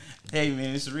Hey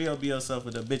man, it's Real Be Yourself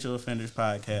with the Habitual Offenders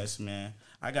podcast, man.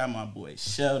 I got my boy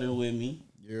Sheldon with me.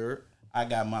 I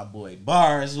got my boy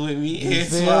Bars with me.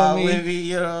 It's with me,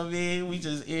 you know what I mean? We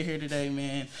just in here today,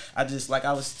 man. Like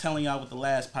I was telling y'all with the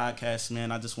last podcast,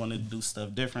 man, I just wanted to do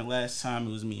stuff different. Last time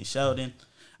it was me and Sheldon.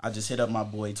 I just hit up my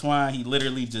boy Twine. He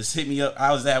literally just hit me up.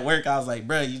 I was at work. I was like,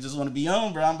 bro, you just want to be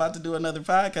on, bro? I'm about to do another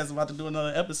podcast. I'm about to do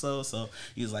another episode. So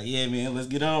he was like, yeah, man, let's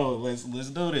get on. Let's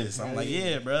do this. I'm like,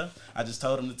 yeah, bro. I just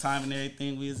told him the time and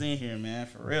everything. We was in here, man.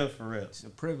 For real. It's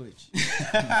a privilege.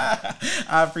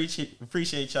 I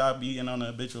appreciate y'all being on the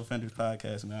Habitual Offenders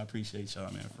podcast, man. I appreciate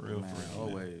y'all, man. For real, man,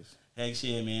 always. Man. Heck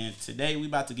shit, man. Today we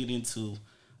about to get into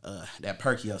that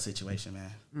Perkio situation,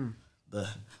 man.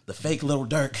 The fake Lil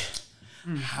Durk.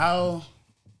 How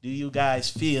do you guys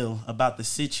feel about the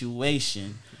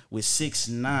situation with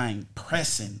 6ix9ine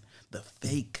pressing the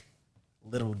fake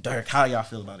Lil Durk? How y'all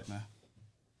feel about it, man?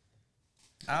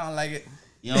 I don't like it.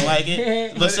 You don't like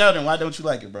it? But Sheldon, why don't you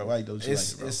like it, bro? Why don't you like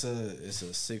it, bro? It's a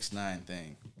 6ix9ine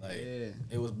thing. Like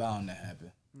it was bound to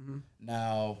happen. Mm-hmm.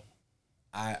 Now,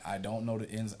 I don't know the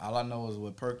ins. All I know is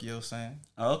what Perkio's saying.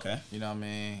 Oh, okay. You know what I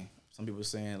mean? Some people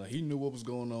saying like he knew what was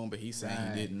going on, but he's saying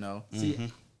he didn't know. See,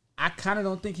 I kind of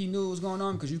don't think he knew what was going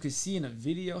on because you could see in the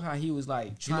video how he was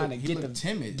like trying to get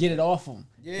it off him.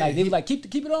 Yeah, like they was like keep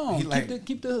it on,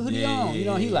 keep the hoodie on. You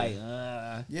know, he like.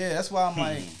 Yeah, that's why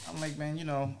I'm like, man, you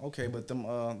know, okay, but them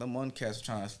uncats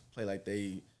trying to play like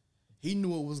he knew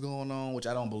what was going on, which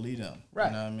I don't believe them.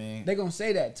 Right. You know what I mean? They gonna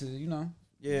say that to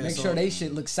make sure they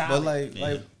shit look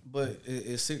solid. But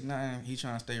is 6ix9ine he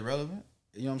trying to stay relevant?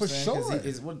 You know what I'm saying?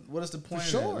 For sure. What is the point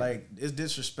of that? Like, it's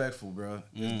disrespectful, bro.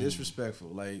 It's disrespectful.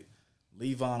 Like,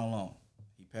 leave Von alone.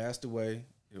 He passed away.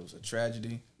 It was a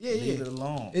tragedy. Yeah, leave it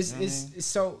alone. It's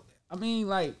so. I mean,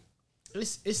 like,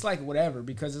 it's like whatever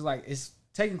because it's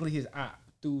technically his op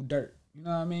through dirt. You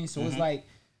know what I mean? So it's like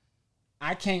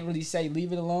I can't really say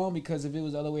leave it alone because if it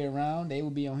was the other way around, they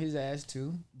would be on his ass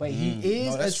too. But he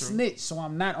is a snitch, so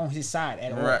I'm not on his side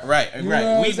at all. Right. I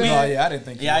didn't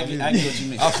think. Yeah, I get what you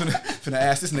mean. I was finna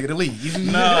ask this nigga to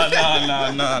leave. No.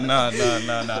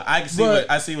 I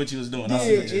see what you was doing.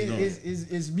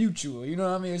 It's mutual. You know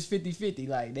what I mean? It's 50-50.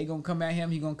 Like they gonna come at him,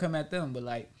 he gonna come at them. But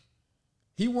like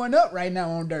he went up right now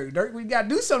on Durk. Durk, we gotta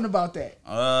do something about that.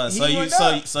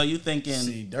 So you thinking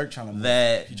Durk trying to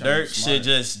that Durk should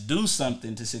just do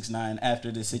something to 6ix9ine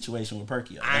after this situation with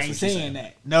Perkio? I ain't saying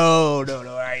that. No,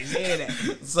 I ain't saying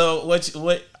that. So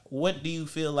what do you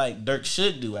feel like Durk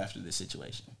should do after this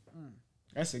situation?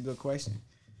 That's a good question.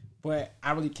 But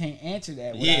I really can't answer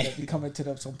that without it coming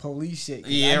to some police shit.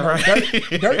 Yeah, right.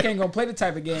 Dirk ain't gonna play the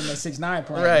type of game that 6ix9ine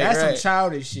playing. That's some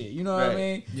childish shit. You know what I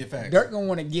mean? Yeah, facts. Dirk gonna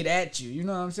want to get at you. You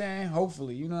know what I'm saying?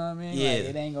 Hopefully, you know what I mean? Yeah. Like,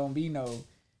 it ain't gonna be no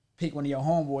pick one of your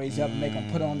homeboys up and make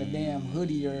them put on the damn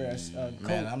hoodie or a coat.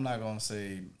 Man, I'm not gonna,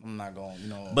 you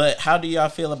know. But how do y'all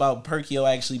feel about Perkio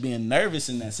actually being nervous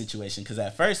in that situation? Because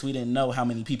at first we didn't know how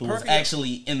many people was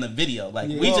actually in the video. Like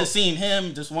we just seen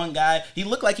him, just one guy. He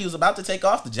looked like he was about to take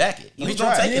off the jacket. He was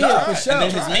gonna take it off, for sure. And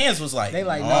then his mans was like, they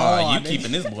like, "No, you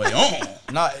keeping this boy on?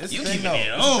 Nah, you keeping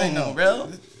it on, bro."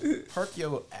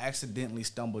 Perkio accidentally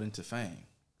stumbled into fame.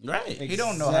 Right. He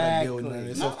don't know how to deal with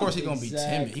it. So of course he's gonna be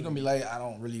timid. He's gonna be like, I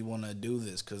don't really want to do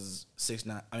this because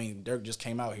Durk just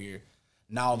came out here.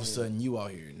 Now all of a sudden you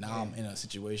out here. Now I'm in a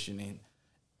situation and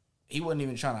he wasn't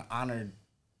even trying to honor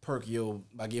Perkio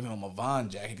by giving him a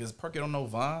Von jacket because Perkio don't know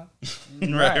Von.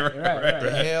 Right.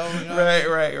 The hell, you know?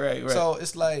 Right. So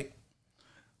it's like,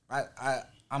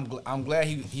 I'm glad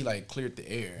he like cleared the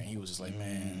air and he was just like,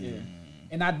 man. Yeah.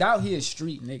 And I doubt he a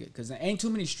street nigga, because there ain't too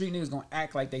many street niggas gonna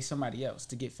act like they somebody else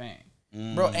to get fame.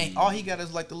 Bro, ain't all he got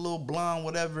is like the little blonde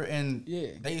whatever, and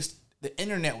the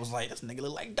internet was like, this nigga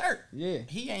look like Durk. Yeah.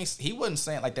 He wasn't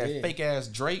saying like that fake ass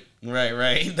Drake.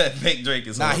 Right. That fake Drake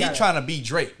is he trying to be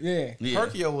Drake. Yeah.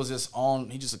 Perkio was just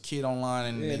he just a kid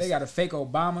online and they got a fake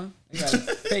Obama. They got a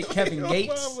fake Kevin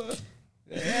Gates.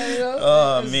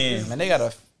 Man, they got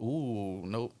a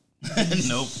nope.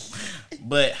 Nope.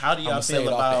 But how do y'all feel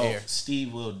about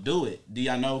Steve Will Do It? Do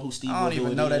y'all know who Steve Will Do It is? I don't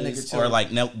even know that nigga too. Or like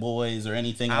Nelk Boys or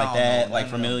anything like that? Like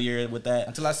familiar with that?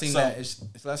 Until I seen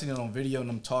until I seen it on video and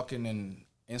them talking and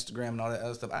Instagram and all that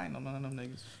other stuff. I ain't know none of them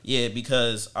niggas. Yeah,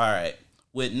 because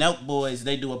with Nelk Boys,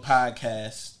 they do a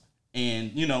podcast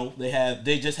and you know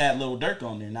they just had Lil Durk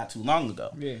on there not too long ago.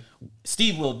 Yeah.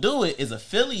 Steve Will Do It is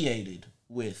affiliated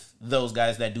with those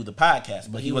guys that do the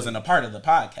podcast, but he wasn't a part of the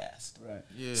podcast. Right.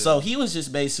 Yeah. So he was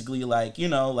just basically like, you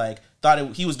know, like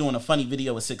he was doing a funny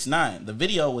video with 6ix9ine. The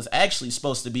video was actually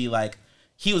supposed to be like,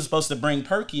 he was supposed to bring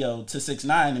Perkio to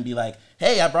 6ix9ine and be like,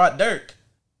 hey, I brought Durk.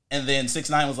 And then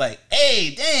 6ix9ine was like,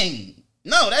 hey, dang,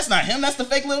 no, that's not him. That's the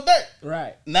fake Lil Durk.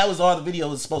 Right. And that was all the video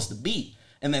was supposed to be.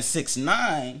 And then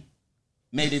 6ix9ine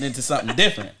made it into something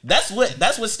different. That's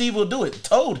what Steve Will Do It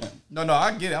told him. No,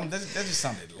 I get it. That just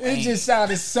sounded lame. It just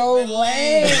sounded so lame.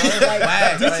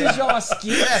 Like, this is y'all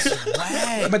skit. That's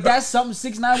whack. But that's something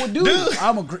 6ix9ine would do.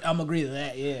 I'm agree to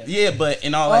that. Yeah. Yeah, but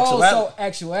in all actuality, so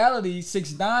actuality,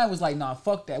 6ix9ine was like, nah,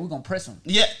 fuck that. We're gonna press him.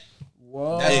 yeah.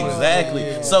 Whoa. Exactly.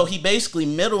 Yeah. So he basically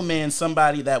middleman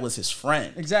somebody that was his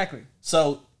friend. Exactly.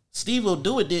 So Steve Will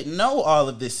Do It didn't know all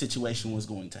of this situation was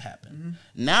going to happen.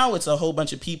 Now it's a whole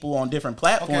bunch of people on different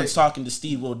platforms talking to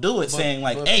Steve Will Do It, saying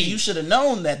like, "Hey, you should have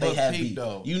known that they had beef.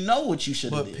 You know what you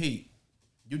should have did." But Pete,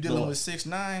 you dealing with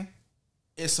 6ix9ine,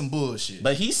 it's some bullshit.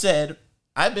 But he said,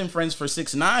 "I've been friends for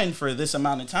 6ix9ine for this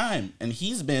amount of time, and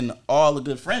he's been all a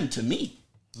good friend to me."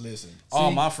 Listen,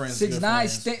 all my friends. 6ix9ine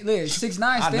 6ix9ine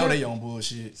I stand. know they on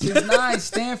bullshit. 6ix9ine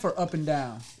stand for up and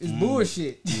down. It's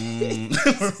bullshit. It's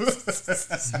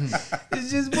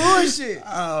just bullshit.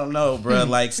 I don't know, bro.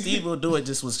 Like Steve Will Do It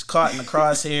just was caught in the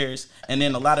crosshairs, and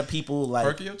then a lot of people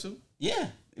like Perkio too. Yeah,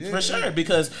 for sure.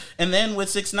 Because and then with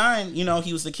 6ix9ine, you know,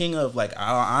 he was the king of like,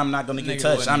 I'm not gonna get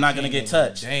touched. I'm not gonna get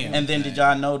touched. And then did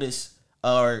y'all notice?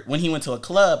 Or when he went to a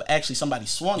club, actually somebody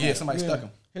swung him. Yeah, somebody stuck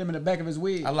him. Hit him in the back of his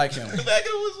wig. I like him. The back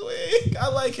of his wig. I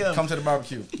like him. Come to the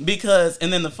barbecue. Because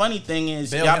and then the funny thing is,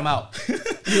 bail him out.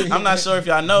 I'm not sure if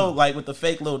y'all know, like with the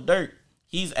fake Lil Durk,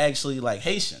 he's actually like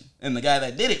Haitian, and the guy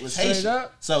that did it was Haitian.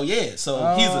 Up? So yeah,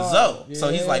 so he's a Zoe. Yeah. So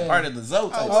he's like part of the Zoe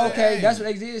type. Okay, that's what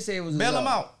they did say it was. Bail him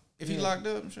out if he locked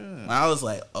up. Sure. I was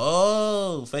like,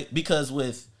 oh, fake, because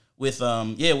with fake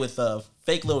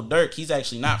Lil Durk, he's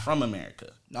actually not from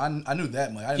America. No, I knew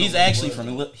that much. He's actually from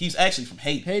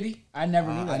Haiti. Haiti? I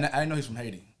never knew that. I didn't know he's from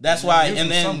Haiti. That's why. He was and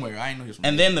from then somewhere. I didn't know he was from.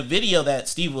 And Haiti. then the video that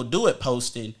Steve Will Do It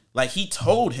posted, like he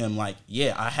told him, like,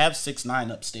 yeah, I have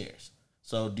 6ix9ine upstairs.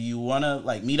 So do you want to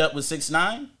like meet up with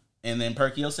 6ix9ine? And then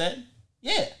Perkio said,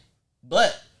 yeah.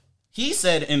 But he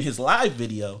said in his live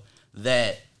video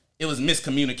that it was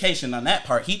miscommunication on that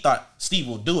part. He thought Steve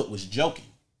Will Do It was joking.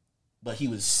 But he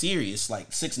was serious, like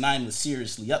 6ix9ine was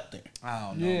seriously up there. I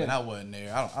don't know, man. I wasn't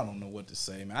there. I don't know what to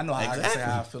say, man. I know how I can say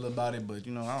how I feel about it, but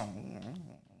you know, I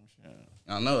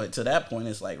don't know. To that point,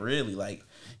 it's like really like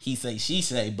he say, she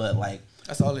say, but like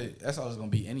that's all it's gonna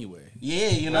be anyway. Yeah,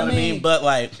 you know what I mean? But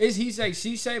like it's he say,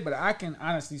 she say, but I can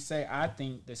honestly say I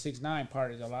think the 6ix9ine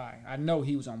part is a lie. I know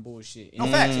he was on bullshit. No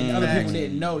facts. And other people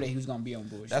didn't know that he was gonna be on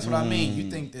bullshit. That's what I mean. You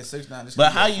think that 6ix9ine is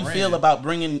But how you feel about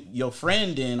bringing your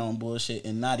friend in on bullshit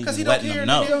and not even letting them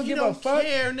know? He don't give a fuck.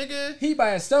 Nigga. He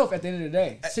by himself at the end of the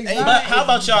day. 6ix9ine but how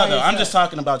about y'all though? I'm just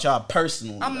talking about y'all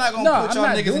personally. I'm not gonna put y'all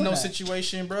niggas in no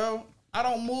situation, bro. I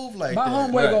don't move like my that. My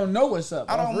homeboy gonna know what's up.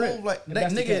 I don't move like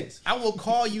that, nigga. I will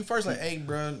call you first, like, hey,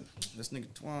 bro, this nigga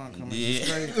Twan coming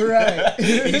straight. Right.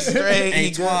 He's straight.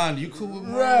 Hey, Twan, you cool with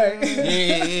me? Right.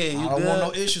 Yeah. I don't want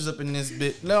no issues up in this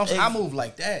bit. No, I move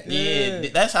like that. Yeah,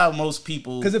 that's how most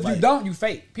people. Because if you don't, you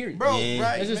fake. Period. Bro,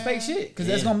 right? It's just fake shit. Because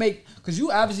that's gonna make. Because you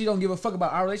obviously don't give a fuck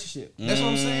about our relationship. That's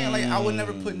what I'm saying. Like, I would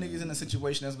never put niggas in a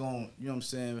situation that's gonna, you know what I'm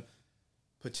saying,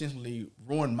 potentially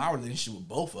ruin my relationship with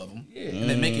both of them, and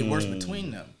then make it worse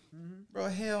between them. Bro,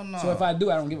 hell no. So if I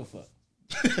do, I don't give a fuck.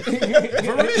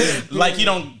 For real. Like you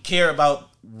don't care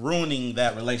about ruining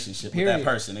that relationship with that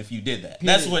person if you did that.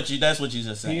 That's what you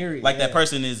just saying. Like that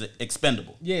person is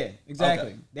expendable. Yeah,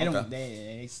 exactly. Okay. They don't.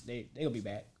 They'll be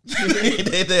back.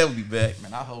 They'll be back.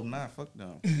 Man, I hope not. Fuck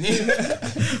them.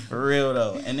 For real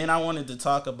though. And then I wanted to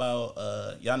talk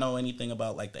about y'all know anything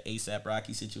about like the ASAP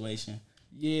Rocky situation?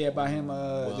 Yeah, about him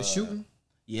the shooting.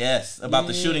 Yes, about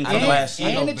the shooting from last year.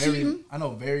 I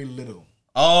know very little.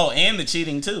 Oh, and the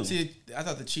cheating too. See, I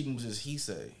thought the cheating was just he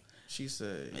say, she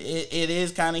say. It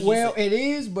is kind of. Well, it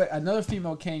is, but another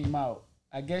female came out.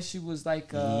 I guess she was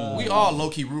like. We all low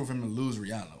key root for him to lose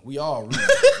Rihanna. We all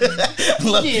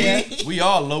root. Yeah. We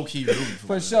all low key root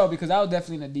for him. Sure, because I was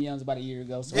definitely in the DMs about a year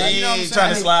ago. So you know what I'm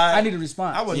trying to slide. I need a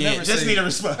response. I would never just need a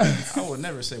response. I would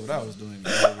never say what I was doing.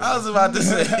 I was about to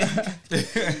say.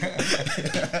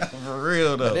 For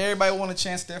real though. But everybody want a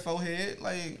chance their forehead,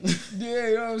 like. Yeah,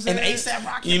 you know what I'm saying. And ASAP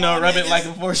Rocky. You know, rub it like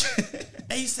a portion.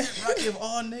 ASAP Rocky of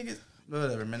all niggas.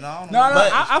 Whatever, man. I don't know. No,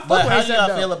 but, I but how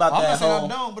y'all feel about that whole? I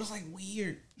don't, but it's like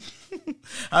weird.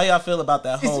 How y'all feel about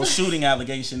that whole shooting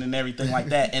allegation and everything like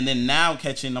that, and then now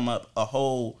catching them up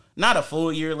not a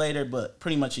full year later, but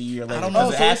pretty much a year later. I don't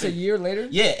know. So it's a year later?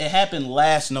 Yeah, it happened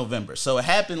last November. So it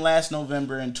happened last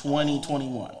November in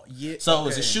 2021. Yeah. So it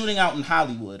was a shooting out in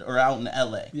Hollywood or out in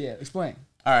LA. Yeah, explain.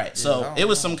 All right, so it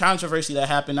was some controversy that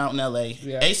happened out in LA.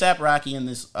 Yeah. ASAP Rocky and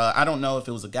this, I don't know if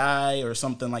it was a guy or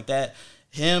something like that.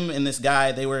 Him and this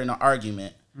guy, they were in an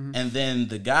argument, and then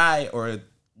the guy or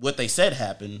what they said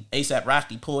happened, A$AP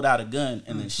Rocky pulled out a gun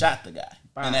and then shot the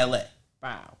guy in L.A.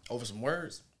 Wow. Over some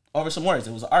words. Over some words.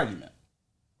 It was an argument.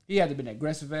 He had to be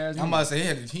aggressive ass. I'm about to say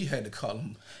he had to call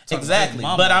him. Exactly.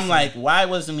 But I'm like, why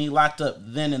wasn't he locked up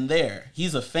then and there?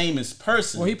 He's a famous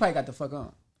person. Well, he probably got the fuck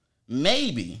on.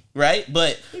 Maybe, right?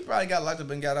 But he probably got locked up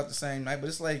and got up the same night. But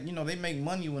it's like, you know, they make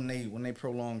money when they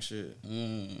prolong shit.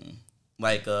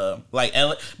 Like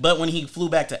LA. But when he flew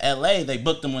back to LA, they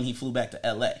booked him when he flew back to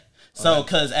LA. So,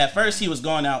 because at first he was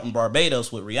going out in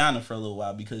Barbados with Rihanna for a little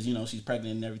while because, you know, she's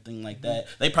pregnant and everything like that.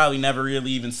 They probably never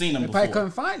really even seen him before. Probably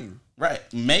couldn't find him. Right.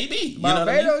 Maybe.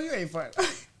 Barbados, you know what I mean? you ain't fine.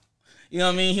 You know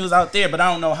what I mean? He was out there, but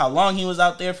I don't know how long he was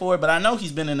out there for. But I know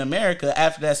he's been in America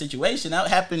after that situation. That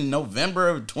happened in November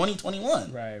of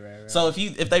 2021. Right. So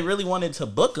if they really wanted to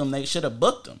book him, they should have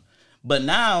booked him. But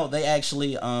now they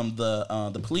actually,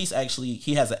 the police actually,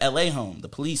 he has an LA home. The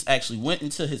police actually went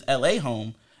into his LA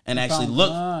home and actually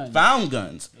found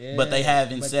guns. Yeah, but they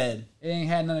haven't said. It ain't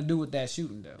had nothing to do with that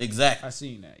shooting, though. Exactly. I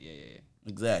seen that. Yeah.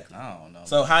 Exactly. I don't know.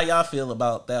 So how y'all feel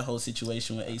about that whole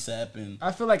situation with A$AP? And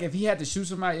I feel like if he had to shoot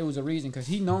somebody, it was a reason because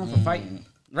he's known for fighting.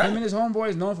 Right. Him and his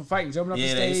homeboys known for fighting, jumping up the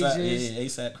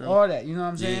stages. A$AP crew. All that, you know what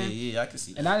I'm saying? Yeah, I can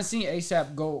see that. And I done seen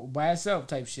A$AP go by himself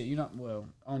type shit, you know, well,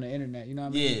 on the internet, you know what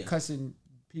I mean? Yeah. Cussing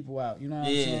people out, you know what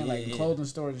I'm saying? Like in clothing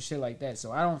stores and shit like that.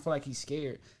 So I don't feel like he's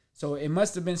scared. So it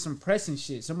must have been some pressing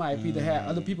shit. Somebody either had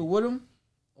other people with him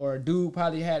or a dude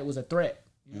probably was a threat.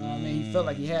 You know what I mean? He felt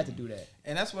like he had to do that.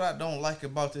 And that's what I don't like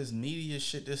about this media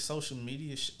shit, this social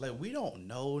media shit. Like, we don't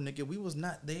know, nigga. We was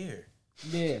not there.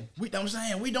 Yeah. I'm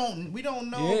saying we don't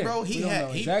know, bro.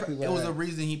 It was a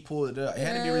reason he pulled it up. It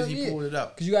had to be a reason he pulled it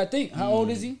up. Cause you gotta think, how old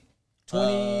is he?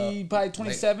 20, probably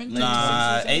 27.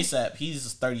 Nah, A$AP,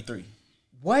 he's 33.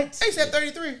 What? A$AP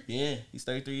 33. Yeah, he's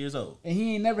 33 years old. And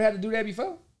he ain't never had to do that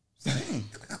before.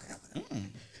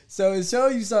 So it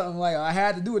shows you something like I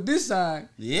had to do it this time.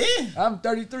 Yeah. I'm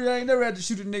 33. I ain't never had to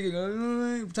shoot a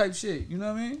nigga type shit. You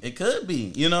know what I mean? It could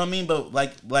be. You know what I mean? But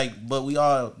but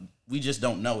we just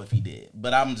don't know if he did.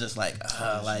 But I'm just like,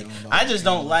 I just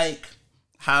don't like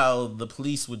how the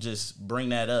police would just bring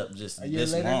that up just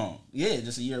this long. Yeah,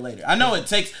 just a year later. I know it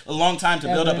takes a long time to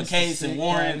build up a case and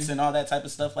warrants and all that type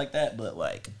of stuff like that, but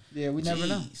like, yeah, we never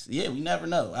know. Yeah, we never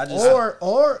know.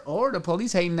 Or the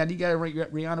police hating that he got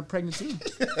Rihanna pregnant too.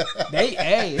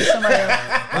 It's somebody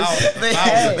else.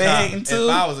 If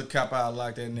I was a cop, I'd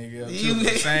lock that nigga up too. For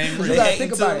the same reason. You gotta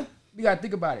think about it. You gotta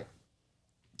think about it.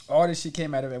 All this shit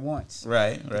came out of it at once.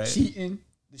 Right. The cheating,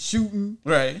 the shooting.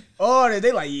 Right. Oh,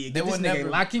 they like, yeah, get this nigga,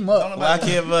 lock him up. Lock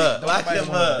him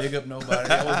up. Big up nobody.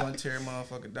 I always want to tear a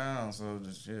motherfucker down. So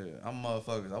just I'm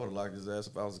motherfuckers. I would have locked his ass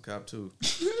if I was a cop too.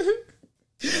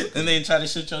 And then try to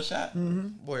shoot your shot.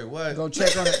 Mm-hmm. Boy, what? Go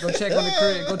check on the crib.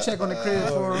 Go check on the crib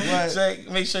for him.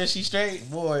 Check, make sure she's straight.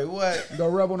 Boy, what? Go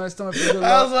rub on that stomach for good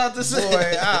luck. I was about to say.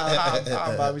 Boy,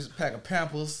 I'll buy me a pack of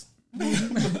Pampers.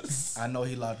 I know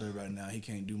he locked up right now. He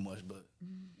can't do much, but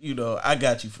you know, I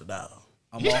got you for now.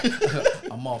 I'm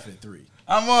off at 3.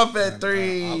 I'm off at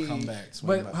 3. I'll come back.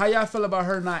 But how y'all feel about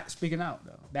her not speaking out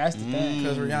though? That's the thing.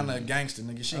 Because Rihanna a gangster,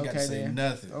 nigga. She ain't got to say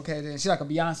nothing. Okay, then she like a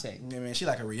Beyonce. Yeah, man, she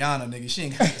like a Rihanna, nigga. She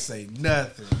ain't got to say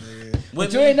nothing, nigga.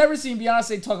 But you ain't never seen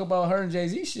Beyonce talk about her and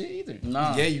Jay-Z shit either.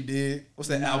 Nah. Yeah, you did. What's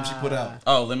that album she put out?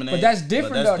 Oh, Lemonade. But that's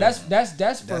different though. That's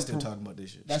for still talking about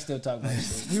this shit. That's still talking about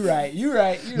this shit. You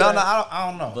right. No, I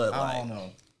don't know. But I don't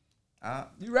know.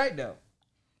 You right though.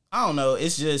 I don't know.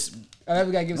 It's just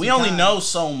we only know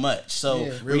so much. So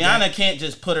Rihanna can't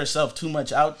just put herself too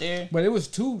much out there. But it was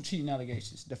 2 cheating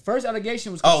allegations. The first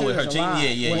allegation was with her cheating.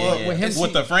 Yeah.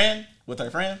 With her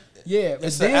friend. Yeah,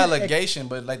 it's an allegation,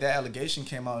 but like that allegation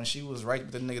came out and she was right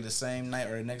with the nigga the same night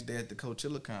or the next day at the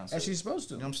Coachella concert. As she's supposed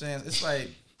to. You know what I'm saying? It's like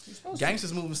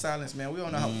gangsters moving silence, man. We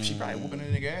don't know how she probably whooping a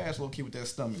nigga ass low key with that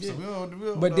stomach. Yeah. So we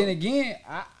don't but then again,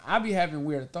 I be having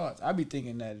weird thoughts. I be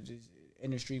thinking that just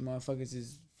industry motherfuckers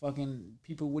is fucking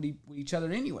people with each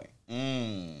other anyway.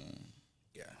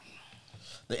 Yeah.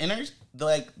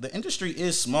 The industry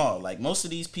is small. Like most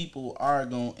of these people are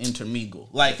gonna intermingle.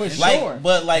 Like for sure.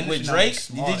 But like with Drake,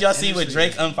 did y'all see with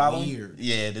Drake unfollowing? Weird.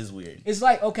 Yeah, it is weird. It's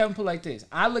like, okay, I'm gonna put it like this.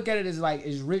 I look at it as like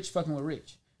is rich fucking with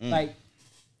rich. Like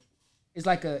it's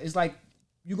like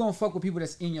you gonna fuck with people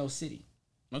that's in your city.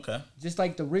 Okay. Just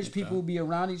like the rich people be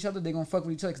around each other, they gonna fuck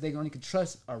with each other because they only can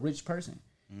trust a rich person.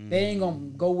 They ain't gonna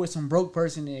go with some broke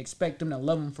person and expect them to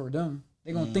love them for them.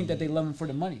 They gonna think that they love them for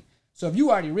the money. So if you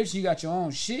already rich and you got your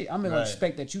own shit, I'm gonna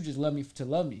expect that you just love me to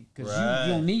love me because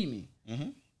you don't need me. Mm-hmm.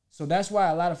 So that's why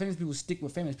a lot of famous people stick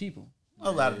with famous people. A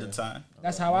lot of the time.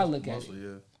 That's how I look at it.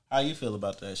 Yeah. How you feel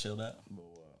about that, Shilda?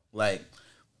 Like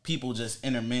people just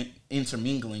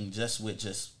intermingling just with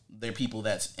just they're people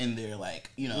that's in there, like,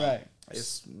 you know. Right.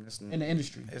 It's in the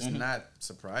industry. It's not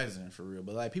surprising for real,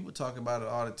 but like people talk about it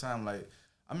all the time. Like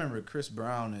I remember Chris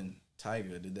Brown and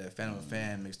Tyga did that Phantom of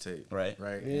Fan mixtape, right?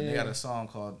 Yeah. And they got a song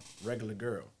called "Regular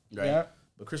Girl," Right. Yeah.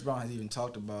 But Chris Brown has even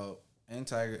talked about, and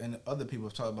Tyga and other people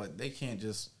have talked about, they can't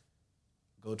just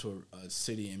go to a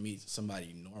city and meet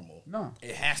somebody normal. No,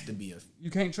 it has to be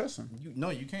you can't trust them.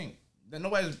 You can't. Then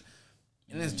nobody's.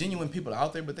 And there's genuine people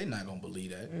out there, but they're not gonna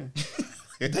believe that. Yeah.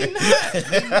 They not.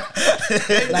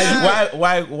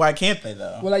 Like, why can't they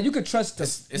though? Well, like you could trust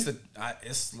it's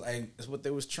what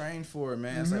they was trained for,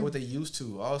 man. It's like what they used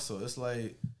to. Also, it's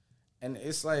like I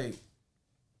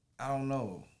don't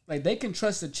know. Like they can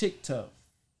trust a chick to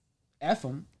F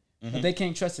them, but they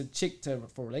can't trust a chick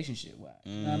for relationship wise.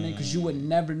 You know what I mean? Because you would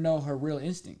never know her real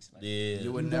instincts. Like,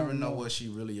 you would never know what she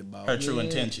really about. Her true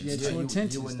intentions. Yeah, true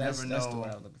intentions. You would never know. That's the word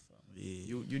I was looking for.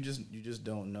 Yeah. You just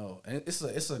don't know, and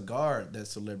it's a guard that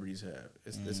celebrities have.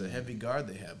 It's a heavy guard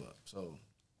they have up. So,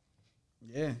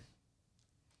 yeah,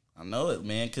 I know it,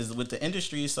 man. Because with the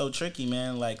industry, it's so tricky,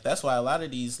 man. Like that's why a lot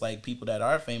of these like people that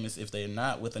are famous, if they're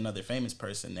not with another famous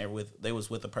person, they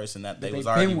was with a person that they was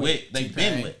already with. They've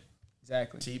been with.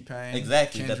 Exactly. T-Pain.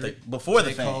 Exactly. Kendrick, before J.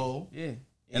 the fame. Cole. Yeah.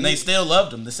 And they still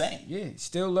loved them the same. Yeah,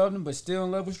 still loved them, but still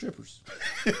in love with strippers.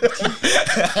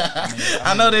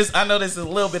 I know this is a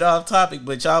little bit off topic,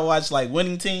 but y'all watch like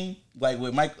Winning Team, like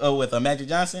with Magic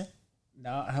Johnson.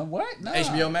 No, what? No.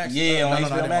 HBO Max. Yeah, on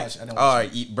HBO Max. I didn't watch all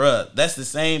right, bruh, that's the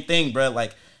same thing, bruh.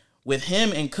 Like with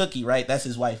him and Cookie, right? That's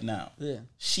his wife now. Yeah,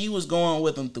 she was going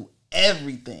with him through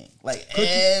everything, like Cookie,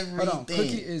 everything. Hold on,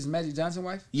 Cookie is Magic Johnson's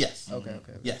wife. Yes. Okay.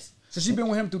 Yes. So she been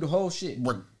with him through the whole shit.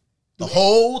 The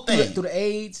whole thing. Through the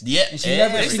AIDS. Yeah. And she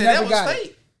never got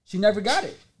it. She never got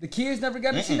it. The kids never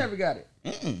got it. She never got it.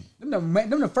 Them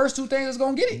the first two things that's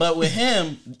gonna get it. But with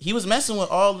him, he was messing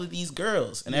with all of these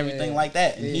girls and everything like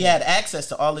that. And he had access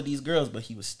to all of these girls, but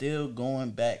he was still going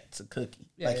back to Cookie.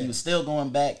 He was still going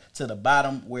back to the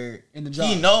bottom where in the jar.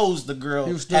 He knows the girl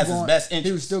has his best interest.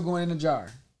 He was still going in the jar.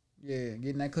 Yeah,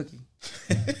 getting that cookie.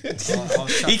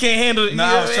 He can't handle it. No,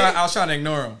 I was trying to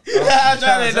ignore him. I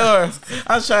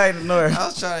was trying to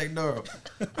ignore him.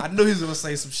 I knew he was gonna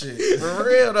say some shit. For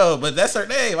real though, but that's her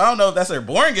name. I don't know if that's her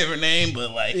born giver name,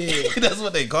 but like that's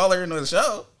what they call her in the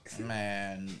show.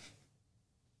 Man,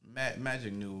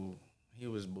 Magic knew he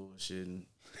was bullshitting.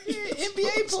 Yeah,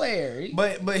 NBA player.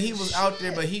 But he was out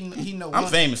there. But he know. I'm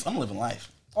famous. I'm living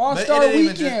life. All-Star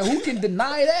Weekend. Who can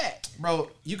deny that? Bro,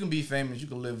 you can be famous. You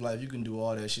can live life. You can do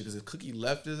all that shit. Because if Cookie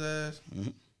left his ass,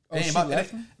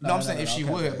 I'm saying if she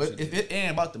would. But if it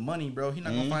ain't about the money, bro, he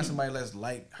not gonna find somebody that's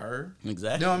like her.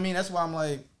 Exactly. You know what I mean? That's why I'm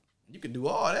like, you can do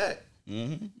all that. You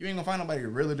ain't gonna find nobody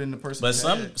realer than the person. But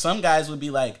some guys would be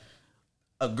like,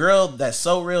 a girl that's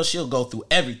so real, she'll go through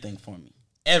everything for me.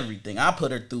 Everything. I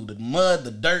put her through the mud,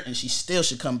 the dirt, and she still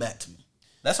should come back to me.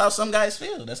 That's how some guys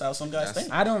feel. That's how some guys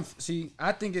think. I don't see.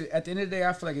 I think at the end of the day,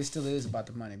 I feel like it still is about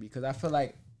the money because I feel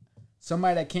like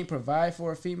somebody that can't provide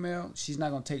for a female, she's not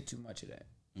gonna take too much of that.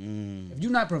 If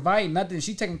you're not providing nothing,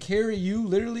 she taking care of you.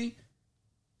 Literally,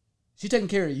 she taking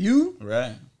care of you.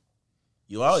 Right.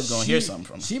 You always gonna hear something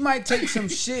from her. She might take some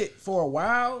shit for a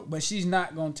while, but she's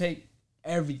not gonna take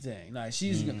everything. Like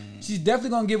she's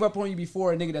definitely gonna give up on you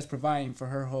before a nigga that's providing for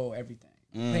her whole everything,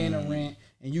 paying her rent.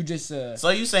 And you just So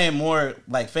you saying more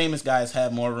like famous guys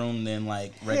have more room than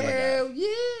like regular guys? Hell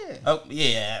yeah. Oh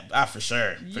yeah, for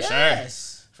sure.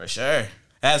 For sure.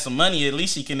 Has some money, at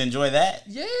least she can enjoy that.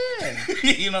 Yeah.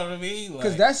 You know what I mean?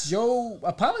 Because that's your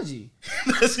apology.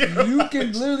 You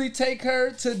can literally take her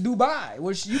to Dubai,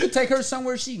 which you could take her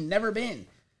somewhere she never been.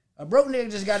 A broke nigga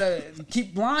just gotta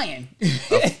keep lying.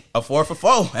 a 4 for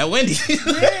 4 at Wendy's.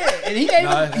 Yeah, and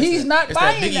he's not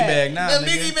buying that. Biggie bag now. That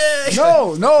biggie bag.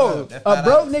 No. A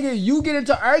broke nigga, you get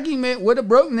into argument with a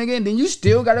broke nigga, and then you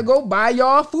still gotta go buy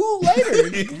y'all food later.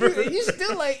 you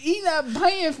still like he not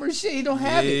paying for shit. He don't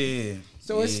have it.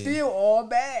 So it's still all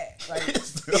bad. Like,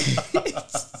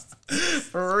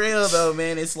 for real though,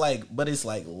 man. It's like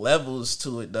levels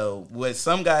to it though. With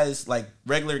some guys, like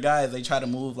regular guys, they try to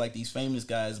move like these famous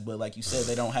guys, but like you said,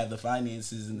 they don't have the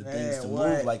finances and the things to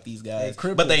move like these guys.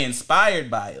 But they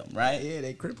inspired by them, right? Yeah,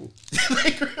 they crippled.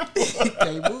 They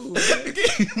move.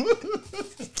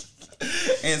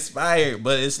 Inspired,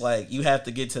 but it's like you have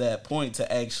to get to that point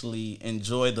to actually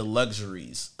enjoy the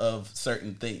luxuries of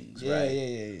certain things, right?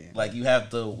 Yeah. Like you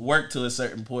have to work to a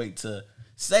certain point to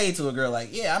say to a girl like,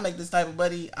 yeah, I make this type of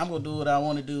money. I'm going to do what I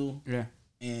want to do. Yeah.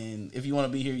 And if you want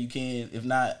to be here, you can. If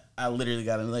not, I literally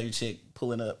got another chick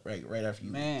pulling up right after you.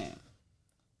 Man.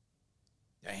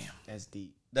 Damn. That's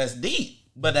deep. That's deep,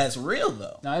 but that's real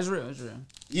though. No, it's real. It's real.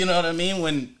 You know what I mean?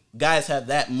 When guys have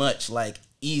that much like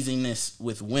easiness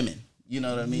with women. You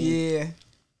know what I mean? Yeah.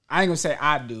 I ain't gonna say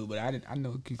I do, but I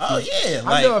know. Oh yeah,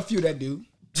 I know a few that do.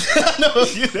 I know a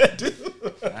few that do.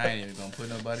 I ain't even gonna put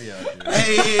nobody out there.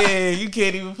 Hey, you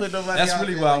can't even put nobody. That's out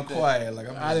really there why like I'm quiet. Like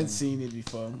I didn't seen it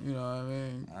before. You know what I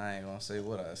mean? I ain't gonna say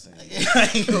what I seen. I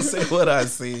ain't gonna say what I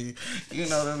see. You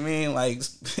know what I mean? Like,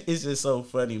 it's just so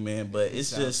funny, man. But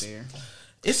it's just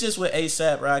with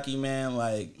ASAP Rocky, man.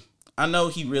 Like, I know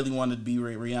he really wanted to be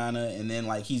with Rihanna, and then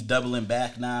like he's doubling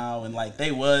back now, and like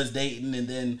they was dating, and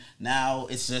then now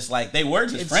it's just like they were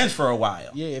just friends for a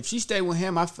while. Yeah, if she stayed with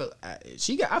him, I feel like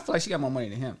she got more money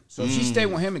than him. So if she stayed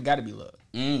with him, it got to be love.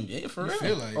 Yeah, for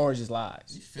real. Or just lies.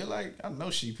 You feel like I know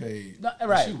she paid. No,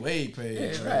 right. She way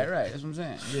paid. Yeah, right. That's what I'm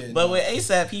saying. Yeah, But with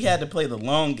ASAP, he had to play the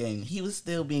long game. He was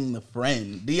still being the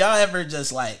friend. Do y'all ever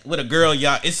just like with a girl,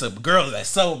 it's a girl that's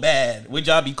so bad. Would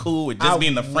y'all be cool with just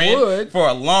being the friend for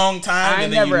a long time,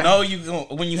 and then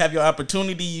when you have your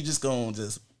opportunity, you just gonna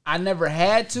just. I never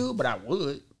had to, but I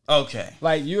would. Okay.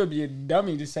 Like you would be a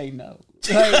dummy to say no.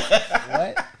 Like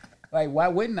what? Like why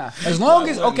wouldn't I? As long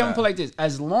as I'm gonna put it like this.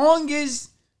 As long as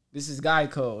this is guy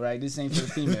code, right? This ain't for the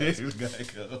females. Guy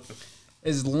code.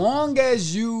 As long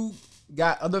as you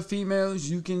got other females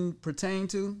you can pertain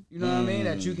to, you know what I mean?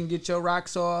 That you can get your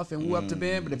rocks off and woo up to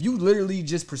bed. But if you literally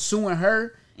just pursuing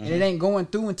her and it ain't going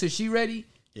through until she ready,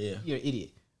 you're an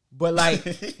idiot. But like,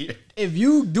 if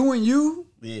you doing you,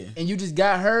 and you just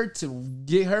got her to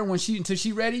get her until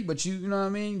she ready, but you know what I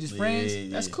mean, just friends,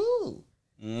 that's cool.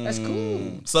 That's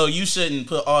cool. So you shouldn't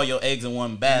put all your eggs in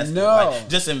one basket. No. Like,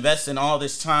 just investing all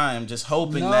this time, just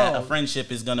hoping that a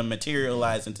friendship is gonna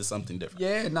materialize into something different.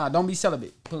 Yeah, nah, don't be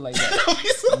celibate. Put it like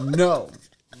that. No.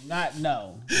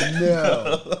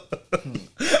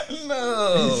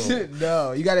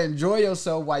 No. You gotta enjoy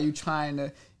yourself while you trying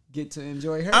to get to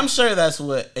enjoy her. I'm sure that's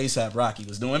what ASAP Rocky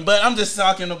was doing, but I'm just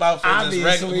talking about for Obviously.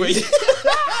 just regular.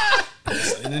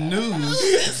 in the news.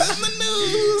 It's in the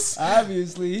news.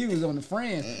 Obviously, he was on the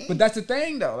friend. But that's the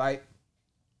thing, though. Like,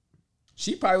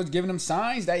 she probably was giving him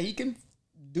signs that he can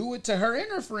do it to her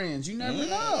and her friends. You never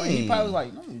know. And he probably was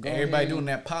like, no, everybody doing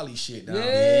that poly shit now.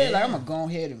 Yeah, like, I'm going to go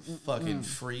ahead and... Fucking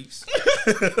freaks.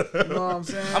 You know what I'm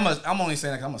saying? I'm only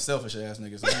saying like I'm a selfish ass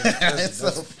nigga.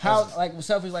 So how, like,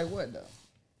 selfish like what, though?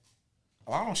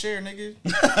 Oh, I don't share, nigga.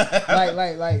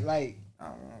 like...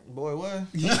 Boy, what?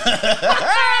 You fucked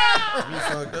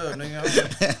up,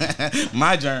 nigga.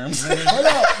 My germs. Hold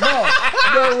on,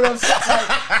 no, what I'm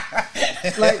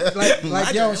saying, like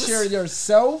you don't share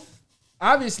yourself.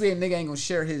 Obviously, a nigga ain't gonna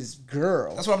share his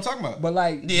girl. That's what I'm talking about. But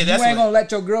like, you ain't gonna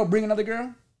let your girl bring another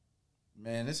girl.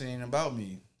 Man, this ain't about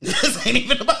me. This ain't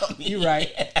even about me. You right.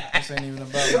 This ain't even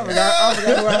about me. I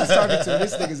forgot who I was talking to.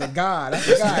 This nigga's a god. I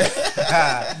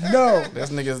forgot. No. This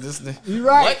nigga. You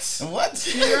right.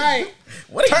 What? You right.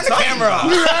 What are turn the camera off.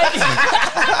 You right.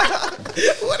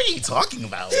 What are you talking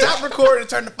about? Stop recording and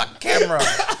turn the fucking camera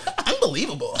off.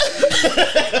 Unbelievable.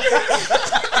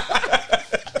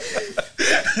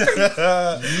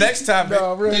 Next time,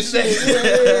 no, real shit.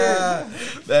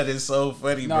 That is so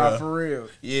funny, bro. Nah, for real.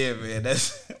 Yeah, man.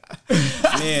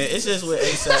 Man, it's just with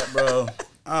ASAP, bro.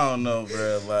 I don't know,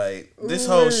 bro. Like this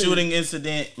whole shooting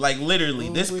incident, like literally,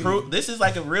 this is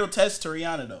like a real test to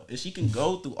Rihanna, though. If she can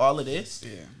go through all of this,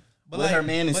 but with her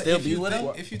man and still be with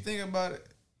him. If you think about it,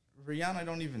 Rihanna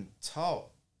don't even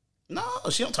talk. No,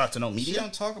 she don't talk to no media. She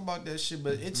don't talk about that shit.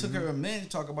 But it took her a minute to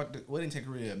talk about it didn't take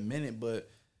her really a minute, but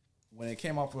when it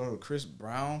came off of her Chris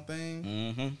Brown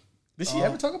thing, did she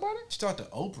ever talk about it? She talked to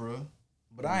Oprah.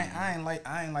 But I ain't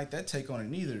like that take on it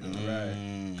neither, though.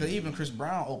 Right? Because even Chris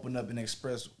Brown opened up and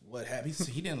expressed what happened.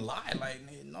 He didn't lie. Like,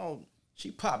 no,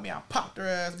 she popped me. I popped her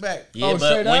ass back. Yeah,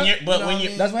 but when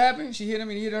you that's what happened. She hit him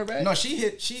and he hit her back. No,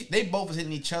 they both was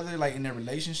hitting each other like in their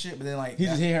relationship, but then like he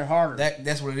just hit her harder.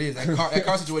 That's what it is. That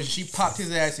car situation. She popped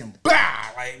his ass and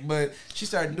bah, like. But she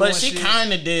started doing. But she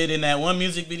kind of did in that one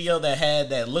music video that had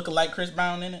that lookalike Chris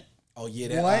Brown in it. Oh yeah,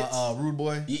 that Rude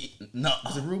Boy. Yeah, no,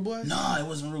 was it Rude Boy? No, it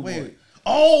wasn't Rude Boy.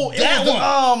 Oh, that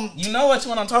one. You know which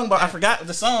one I'm talking about. I forgot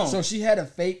the song. So she had a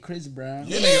fake Chris Brown.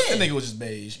 Yeah. That nigga was just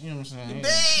beige. You know what I'm saying?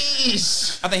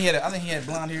 Beige. I think he had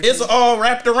blonde hair. It's all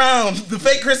wrapped around the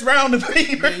fake Chris Brown. The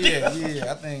fake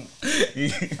yeah.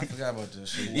 I forgot about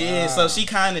this shit. Wow. Yeah, so she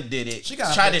kind of did it. She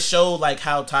tried to show like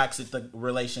how toxic the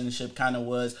relationship kind of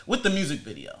was with the music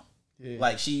video. Yeah.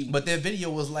 But that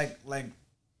video was like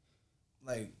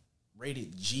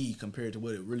rated G compared to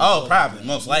what it really was. Oh, probably.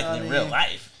 Most likely in real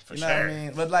life. For sure. What I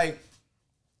mean? But like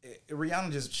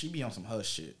Rihanna she be on some hush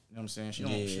shit. You know what I'm saying? She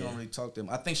don't really talk to them.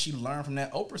 I think she learned from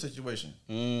that Oprah situation.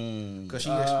 Because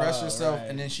she expressed herself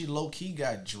and then she low key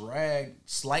got dragged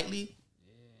slightly.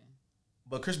 Yeah.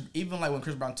 But even like when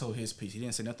Chris Brown told his piece, he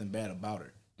didn't say nothing bad about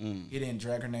her. He didn't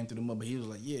drag her name through the mud, but he was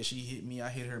like, yeah, she hit me, I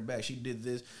hit her back. She did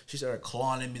this. She started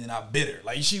clawing at me, then I bit her.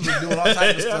 Like, she was doing all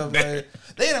types of stuff. Like,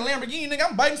 they in a Lamborghini, nigga.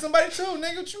 I'm biting somebody too,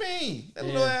 nigga. What you mean? That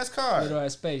little ass car. Little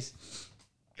ass space.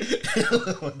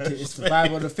 It's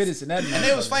survival of the fittest in that. And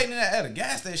they was fighting at a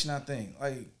gas station, I think.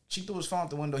 Like, she threw his phone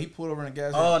out the window. He pulled over in the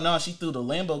gas Oh, station. no, she threw the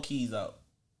Lambo keys out.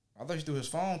 I thought she threw his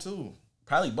phone, too.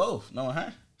 Probably both, knowing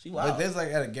her. She wild. Like, there's like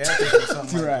at a gas station or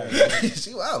something Right. like that.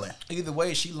 She wildin'. Either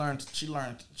way, she learned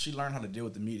how to deal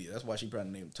with the media. That's why she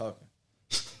probably named talking.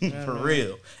 For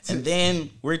real. And then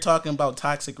we're talking about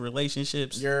toxic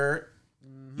relationships. You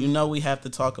know we have to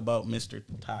talk about Mr.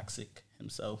 Toxic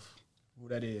himself. Who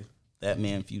that is? That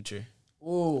man Future.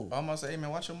 Ooh. I'm gonna say, hey man,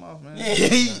 watch your mouth, man.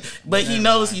 But he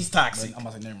knows he's toxic. I'm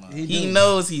gonna say, never mind. He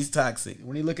knows he's toxic.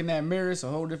 When he look in that mirror, it's a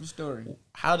whole different story.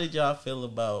 How did y'all feel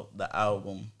about the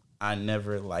album I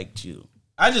Never Liked You?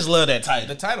 I just love that title.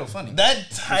 The title funny. That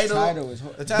title is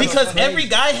because funny. every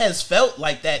guy has felt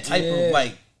like that type of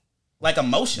like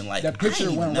emotion. Like the picture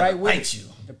I went never right with liked it. you.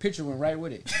 The picture went right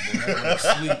with it.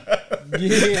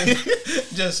 Yeah.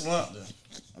 Just slumped them.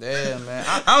 Yeah, man.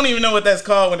 I don't even know what that's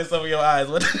called when it's over your eyes.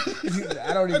 What?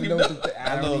 I don't even know what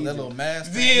That little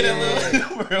mask.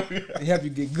 It help you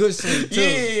get good sleep too.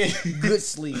 Yeah. Good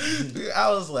sleep.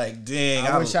 I was like, dang.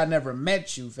 I wish I never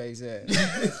met you, face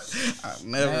ass. I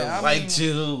never liked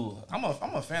you. I'm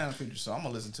a fan of Future, so I'm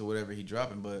gonna listen to whatever he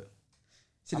dropping. But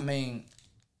I mean,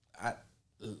 I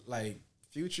like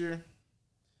Future.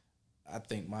 I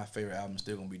think my favorite album is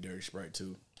still gonna be Dirty Sprite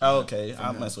too. Oh, okay,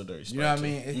 I'll mess with Dirty Sprite. You know what I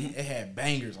mean? It had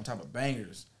bangers on top of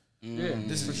bangers. Yeah,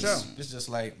 This for is sure. It's just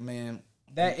like, man.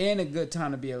 That and A Good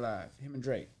Time to Be Alive. Him and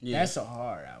Drake. Yeah. That's a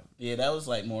hard album. Yeah, that was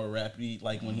like more rappy,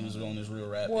 like when he was on his real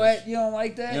rap. What? You don't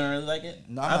like that? You don't really like it?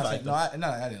 No, I liked it.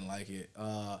 I didn't like it.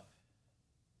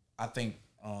 I think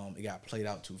it got played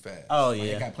out too fast. Oh, Like, yeah.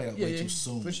 it got played out way too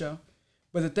soon. For sure.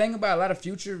 But the thing about a lot of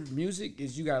Future music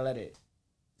is you gotta let it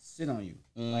sit on you.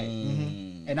 Like,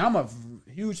 and I'm a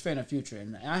huge fan of Future,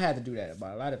 and I had to do that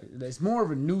about a lot of it. It's more of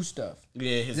a new stuff.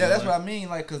 Yeah, That's what I mean.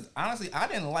 Like, cause honestly, I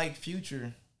didn't like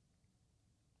Future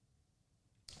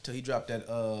till he dropped that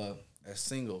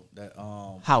single. That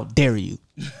How dare you?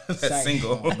 that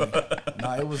single.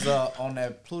 No, it was on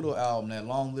that Pluto album, that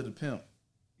Long Live the Pimp.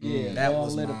 Yeah, That Long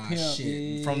was Live the my Pimp. shit.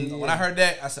 Yeah. When I heard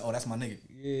that, I said, "Oh, that's my nigga."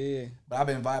 Yeah. But I've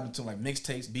been vibing to like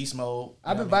mixtapes, Beast Mode.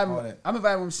 I've been all vibing. that. I've been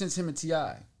vibing with him since him and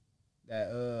T.I.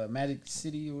 That Magic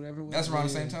City or whatever it was. That's around the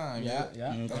same time. Yeah,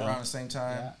 Yeah. That's around the same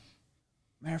time. Yeah.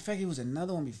 Matter of fact, it was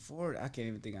another one before. I can't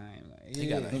even think. I am like. He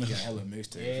got hella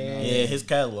mixtapes. Yeah. You know? Yeah, his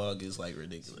catalog is like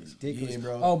ridiculous. Ridiculous. Yeah,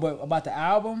 bro. Oh, but about the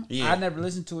album, Yeah. I never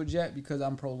listened to it yet because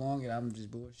I'm prolonging. I'm just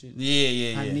bullshit.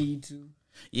 Yeah. I need to.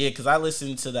 Yeah, because I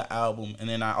listened to the album and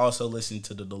then I also listened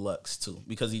to the deluxe too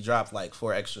because he dropped like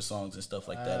 4 extra songs and stuff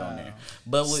like that on there.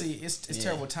 But See, it's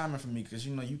terrible timing for me because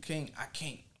I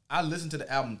can't. I listened to the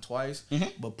album twice,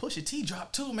 but Pusha T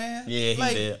dropped too, man. Yeah,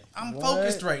 he did. I'm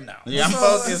focused right now. Yeah, I'm So,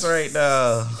 focused right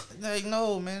now. Like,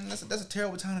 no, man, that's a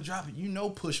terrible time to drop it. You know,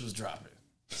 Push was dropping.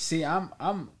 See, I'm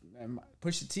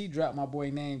Pusha T dropped my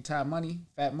boy named Fat Money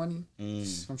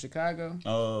from Chicago,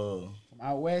 Oh, from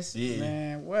out west. Yeah.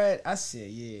 Man, what I said,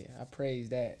 yeah, I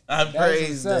praised that. I That's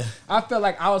praised what's up. that. I felt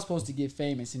like I was supposed to get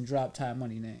famous and drop Ty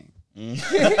Money name.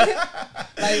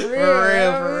 Like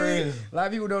real. For real. A lot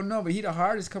of people don't know, but he the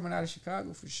hardest coming out of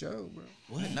Chicago for sure, bro.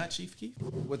 What? Not Chief Keef?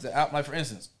 With the album, like for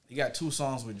instance, he got 2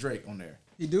 songs with Drake on there.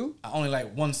 He do? I only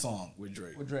like 1 song with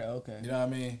Drake. With Dre, okay. You know what I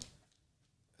mean?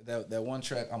 That one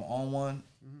track, I'm on one.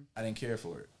 I didn't care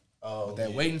for it. Oh, But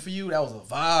that Waiting for You, that was a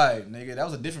vibe, nigga. That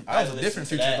was a different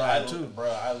Future vibe too. Bro,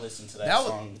 I listened to that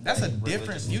song. That's a like, different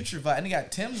religiously. Future vibe, and it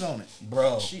got Tim's on it,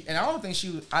 Bro. And I don't think she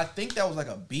was. I think that was like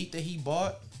a beat that he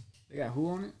bought. They got who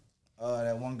on it?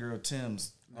 That one girl,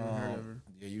 Tim's. Never heard of her.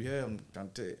 Yeah, you have. I'm trying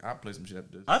to tell you. I'll play some shit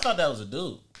after this. I thought that was a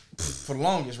dude. For the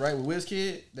longest, right? With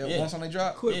WizKid, that Yeah. one song they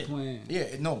dropped. Quit playing. Yeah,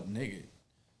 no, nigga.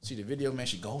 See the video, man.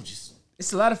 She gorgeous.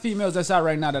 It's a lot of females that's out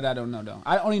right now that I don't know though.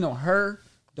 I only know her,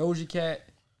 Doja Cat.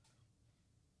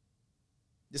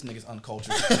 This nigga's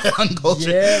uncultured.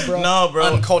 Uncultured. Yeah, bro. No, bro.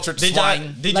 Uncultured Did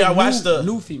swine. y'all watch the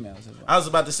new females as well? I was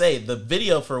about to say the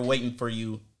video for Waiting for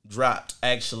You dropped.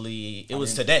 Actually, it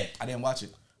was today. I didn't watch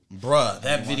it. Bruh,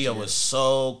 that video was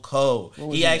so cold.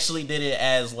 was He it? actually did it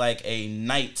as like a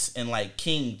knights and like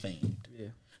king thing. Yeah.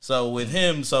 So with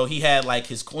him, so he had like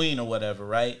his queen or whatever,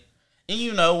 right? And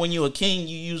you know, when you're a king,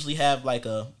 you usually have like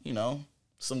a, you know,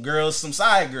 some girls, some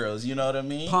side girls, you know what I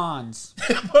mean? Pawns.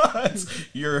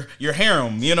 your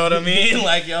harem, you know what I mean?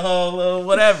 Like your whole little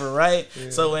whatever, right? Yeah.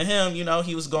 So with him, you know,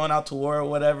 he was going out to war or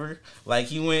whatever. Like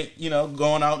he went, you know,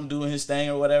 going out and doing his thing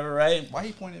or whatever, right? Why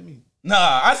he pointing at me?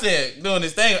 Nah, I said doing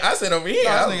this thing. I said over here.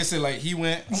 No, this nigga said like he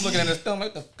went. I'm looking at his thumb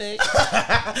like the fuck.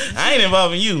 I ain't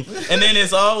involving you. And then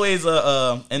it's always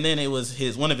and then it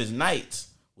was one of his knights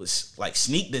was like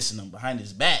sneak dissing him behind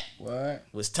his back. What?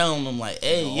 Was telling him like,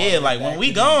 hey, like when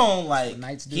we gone, like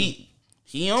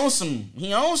he owns some. He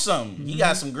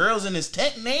got some girls in his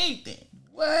tent and everything.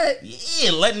 What?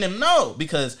 Yeah, letting him know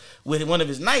because with one of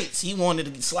his knights, he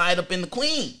wanted to slide up in the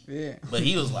queen. Yeah. But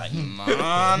he was like,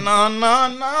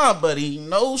 nah, buddy,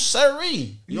 no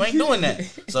siree, you ain't doing that.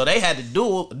 So they had to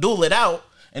duel it out.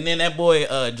 And then that boy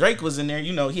Drake was in there.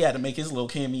 You know, he had to make his little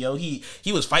cameo. He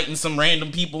was fighting some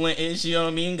random people and ish. You know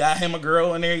what I mean? Got him a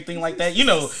girl and everything like that. You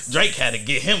know, Drake had to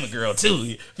get him a girl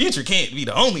too. Future can't be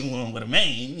the only one with a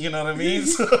man. You know what I mean?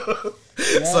 So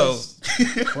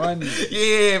funny.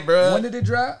 Yeah, bro. When did it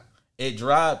drop? It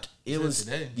dropped. It was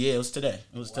today. Yeah, it was today.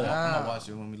 I'm gonna watch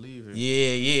it when we leave here.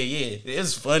 Yeah.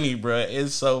 It's funny, bro.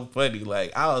 It's so funny.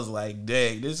 Like I was like,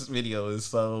 dang, this video is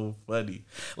so funny.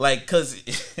 Like, cause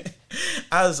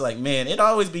I was like, man, it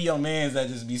always be your mans that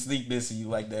just be sneak dissing you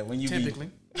like that when you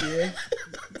typically. Yeah,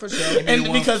 for sure.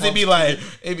 And because it'd be like,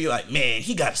 man,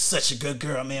 he got such a good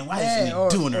girl, man. Why is he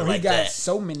doing her like that? He got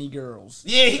so many girls.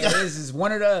 Yeah, this is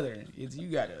one or the other. It's you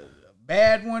got a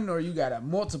bad one or you got a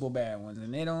multiple bad ones,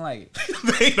 and they don't like it.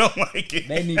 They don't like it.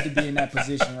 They need to be in that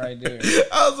position right there.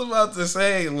 I was about to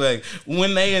say, like,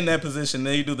 when they in that position,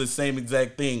 they do the same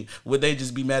exact thing. Would they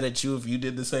just be mad at you if you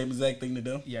did the same exact thing to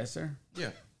them? Yes, sir.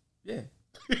 Yeah.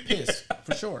 Yes,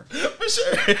 for sure. For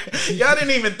sure. Y'all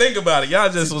didn't even think about it. Y'all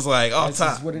just was like, off top.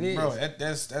 That's what it is. Bro,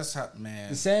 that's how, man.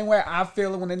 The same way I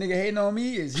feel it when a nigga hating on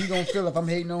me is he gonna feel if I'm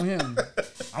hating on him.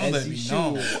 I'm letting it be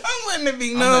known. I'm letting it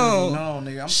be known.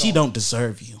 Nigga. She don't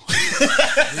deserve you.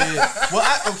 Yeah.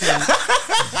 Well, okay.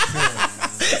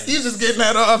 You just getting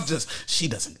that off. She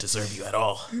doesn't deserve you at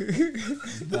all. You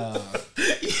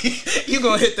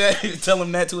gonna hit that? Tell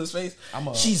him that to his face.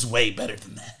 She's way better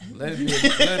than that. Let it be a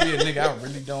nigga I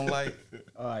really don't like.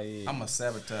 Oh yeah. I'ma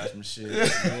sabotage some shit.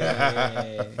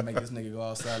 Yeah. Make this nigga go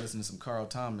outside listen to some Carl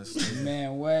Thomas.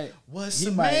 Man, what? What's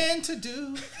a man to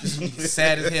do? Just be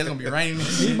sad as hell. It's gonna be raining.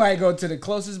 He might go to the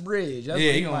closest bridge. That's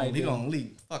yeah, what he gonna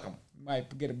leave. Fuck him.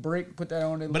 Might get a brick, put that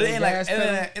on there. But it ain't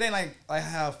like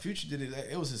how Future did it.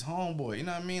 It was his homeboy. You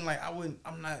know what I mean? Like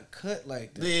I'm not cut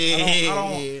like that. Yeah. I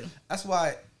don't. That's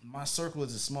why my circle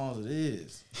is as small as it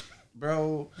is,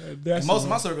 bro. Most of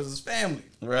my circles is family.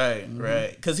 Right.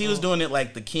 Because he was doing it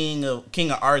like the King of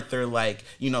Arthur, like,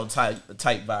 you know, type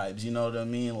vibes. You know what I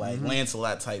mean? Like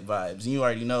Lancelot type vibes. And you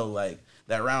already know, like,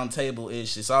 that round table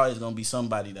ish, it's always gonna be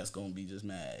somebody that's gonna be just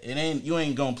mad. You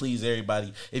ain't gonna please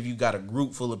everybody. If you got a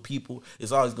group full of people,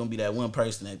 it's always gonna be that one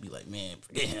person that be like, man,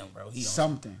 forget him, bro. He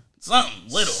something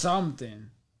little.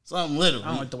 I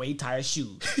don't like the way he tie his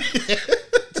shoes.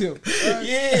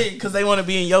 Yeah, because they want to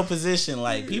be in your position.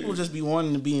 Like, people just be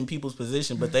wanting to be in people's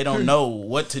position, but they don't know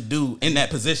what to do in that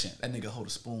position. That nigga hold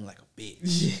a spoon like a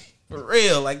bitch. For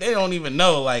real, like they don't even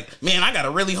know. Like, man, I gotta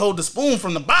really hold the spoon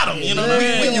from the bottom. You know what I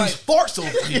mean? We use forks over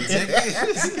here.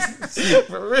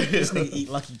 For real, this nigga eat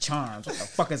Lucky Charms. What the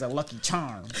fuck is a Lucky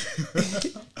Charm?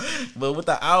 But with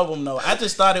the album though, I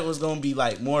just thought it was gonna be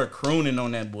like more crooning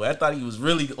on that boy. I thought he was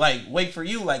really like Wait For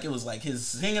You, like it was like his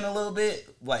singing a little bit.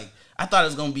 Like I thought it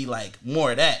was gonna be like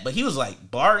more of that, but he was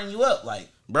like barring you up, like.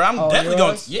 Bro, I'm definitely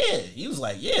going. Yeah, he was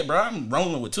like, yeah, bro, I'm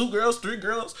rolling with 2 girls, 3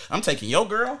 girls. I'm taking your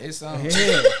girl. It sounds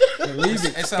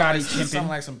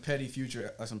like some petty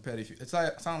Future, like some petty. It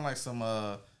sounds like some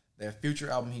that Future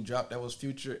album he dropped. That was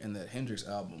Future, and that Hendrix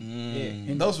album.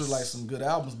 Yeah, those were like some good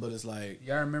albums. But it's like,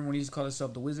 y'all remember when he used to call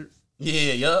himself the Wizard?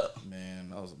 Yeah, yup.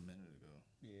 Man, that was a minute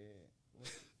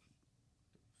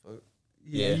ago.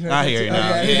 Yeah, I hear you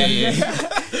now. Yeah.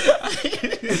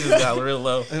 It just got real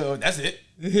low. That's it.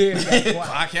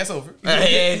 Podcast over.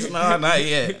 No, not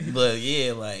yet. But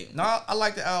yeah, like no, I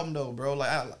like the album though, bro.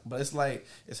 Like, but it's like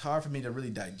it's hard for me to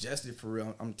really digest it for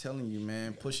real. I'm telling you,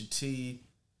 man. Pusha T,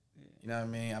 you know what I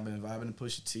mean. I've been vibing to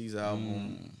Pusha T's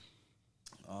album.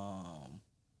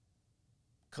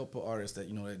 Couple artists that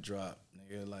that dropped.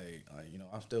 Nigga, like you know,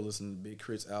 I'm still listening to Big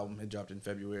Crit's album. It dropped in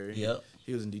February. Yep.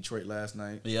 He was in Detroit last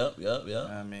night. Yep. You know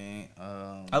what I mean,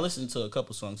 I listened to a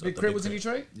couple songs. Big Crit was in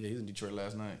Detroit. Yeah, he was in Detroit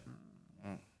last night.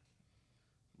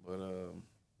 But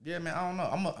yeah, man, I don't know.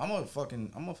 I'm gonna fuck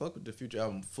with the Future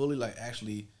album fully, like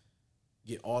actually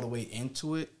get all the way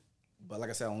into it. But like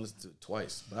I said, I only listened to it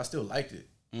twice, but I still liked it.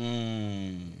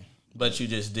 But you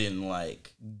just didn't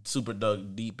like super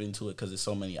dug deep into it because there's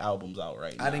so many albums out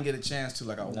right now. I didn't get a chance to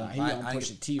I didn't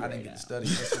get to study.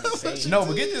 No,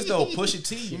 but get this though, Pusha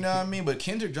T, you know what I mean? But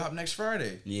Kendrick dropped next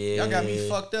Friday. Yeah, y'all got me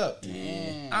fucked up.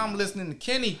 Yeah. I'm listening to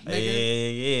Kenny,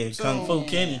 nigga. Yeah, Kung Fu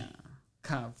Kenny.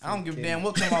 conflict. I don't give a damn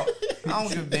what come out. I don't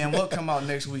give a damn what come out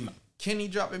next week. Kenny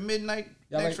drop at midnight.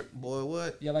 Boy,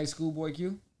 what? You like Schoolboy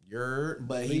Q?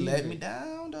 But he let me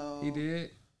down though. He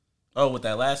did. Oh, with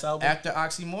that last album? After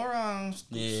Oxymoron,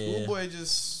 Schoolboy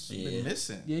just been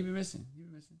missing. Yeah, he been missing.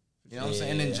 You know what I'm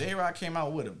saying? And then J-Rock came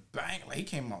out with a bang. Like, he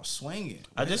came out swinging.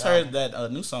 I just heard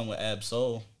that new song with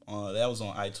Ab-Soul. That was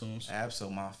on iTunes.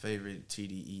 Ab-Soul, my favorite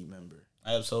TDE member.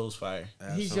 Ab-Soul's fire.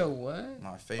 He's your what?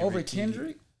 My favorite. Over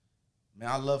Kendrick? Man,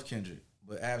 I love Kendrick.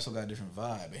 But Ab-Soul got a different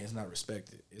vibe, and it's not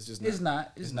respected. It's just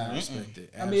not. It's not respected.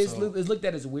 I mean, it's looked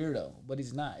at as weird, but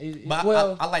it's not.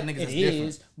 But I like niggas that's different. It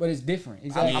is, but it's different.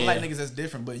 Exactly. I like niggas that's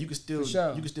different, but you can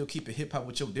still keep it hip hop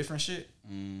with your different shit.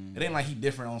 It ain't like he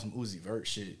different on some Uzi Vert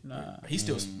shit. Nah, he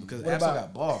still because Ab-Soul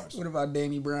got bars. What about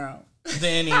Danny Brown?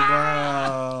 Danny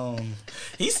Brown.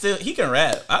 He can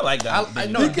rap. I like that. I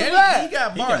know Danny. He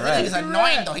got bars. He's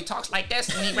annoying though. He talks like this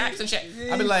and he raps and shit.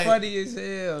 I be like, funny as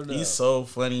hell. Though. He's so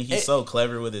funny. He's so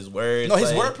clever with his words. No,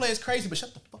 his wordplay is crazy, but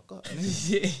shut the fuck up.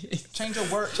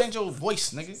 Change your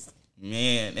voice, nigga.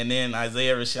 Man, and then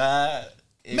Isaiah Rashad.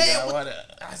 Man,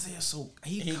 Isaiah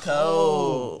he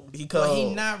cold. He cold. But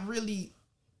he not really.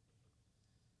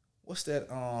 What's that?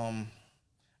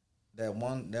 That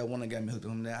one that got me hooked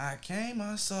on that. I came,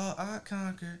 I saw, I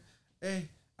conquered. Hey,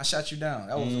 I shot you down.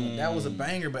 That was a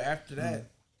banger. But after that,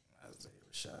 Isaiah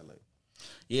Rashad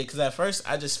yeah, because at first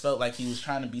I just felt like he was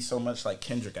trying to be so much like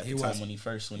Kendrick at the time when he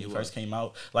first came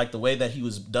out. Like the way that he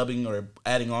was dubbing or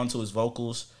adding on to his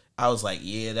vocals, I was like,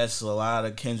 yeah, that's a lot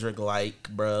of Kendrick like,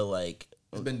 bro. Like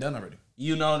it's been done already.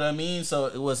 You know what I mean? So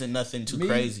it wasn't nothing too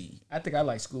crazy. I think I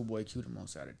like Schoolboy Q the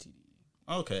most out of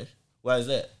TDE. Okay, why is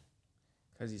that?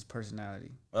 Because his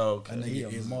personality. Oh, okay. He a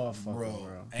motherfucker,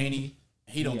 bro. Ain't he?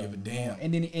 He don't give a damn.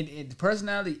 And then the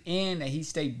personality and that he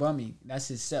stay bummy, that's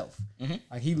his self. Mm-hmm.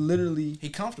 Like he literally he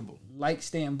comfortable. Like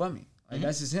staying bummy. Like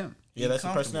that's just him. Yeah, that's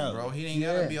his personality, bro. He ain't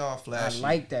gotta be all flashy. I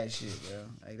like that shit, bro.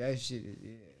 Like that shit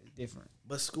is different.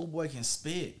 But Schoolboy can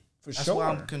spit. That's why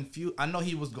I'm confused. I know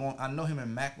him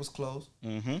and Mac was close.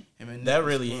 Mm-hmm. Him and that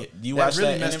really you watched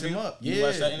that messed interview? him up. You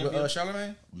watched that interview with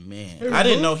Charlamagne? Man, I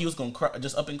didn't know he was gonna cry,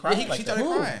 just up and cry. Yeah, he started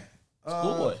crying.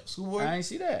 Schoolboy. I ain't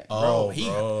see that. Bro,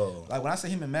 like when I say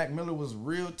him and Mac Miller was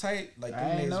real tight, like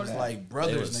them niggas was like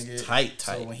brothers, nigga. Tight.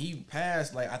 So when he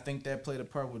passed, like I think that played a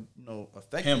part with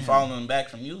affecting him falling back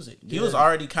from music. Yeah. He was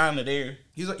already kind of there.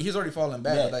 He's already falling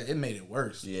back, but like it made it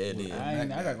worse. Yeah, it did. I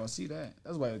gotta go see that. That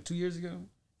was like 2 years ago.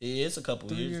 Yeah, it's a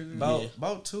couple years.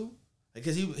 About 2.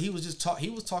 Because he was just he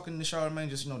was talking to Charlamagne,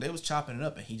 just they was chopping it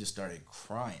up, and he just started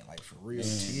crying like for real,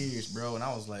 tears, bro. And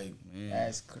I was like,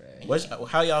 that's crazy.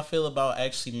 How y'all feel about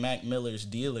actually Mac Miller's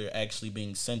dealer actually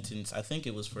being sentenced? I think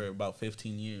it was for about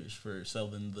 15 years for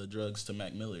selling the drugs to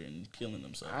Mac Miller and killing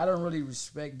himself. I don't really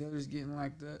respect dealers getting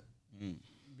like that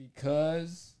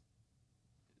because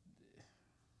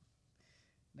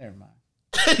never mind.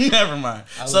 Never mind.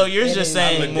 So you're just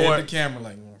saying more. At the camera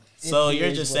like. So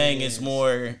you're just saying it's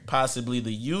more possibly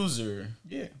the user,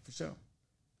 for sure,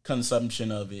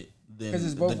 consumption of it than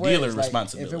it's the dealer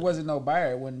responsibility. If it wasn't no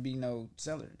buyer, it wouldn't be no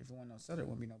seller. If it wasn't no seller, it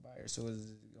wouldn't be no buyer. So it's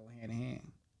go hand in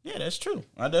hand. Yeah, that's true.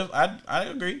 I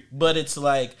agree, but it's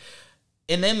like,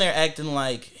 and then they're acting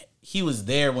like he was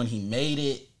there when he made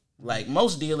it. Like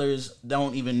most dealers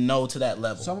don't even know to that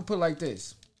level. So I'm gonna put it like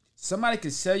this: somebody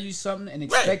could sell you something and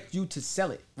expect you to sell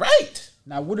it. Right.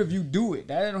 Now, what if you do it?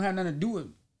 That don't have nothing to do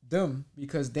with them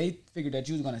because they figured that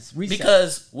you was gonna resell.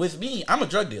 Because with me, I'm a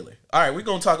drug dealer. All right, we're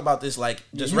gonna talk about this like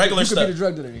just regular stuff. You could be the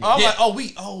drug dealer. We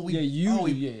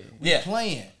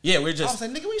playing. Yeah, we're just. I was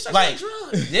like, nigga, we started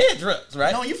drugs. Yeah, drugs,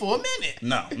 right? Known you for a minute.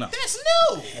 No. That's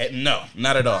new. No,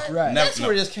 not at all. Right. That's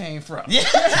where this came from. Yeah.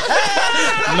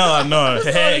 No.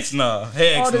 Hex no.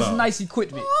 All this nice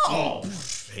equipment. Oh,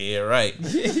 yeah, right.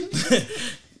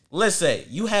 Let's say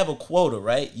you have a quota,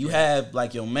 right? You have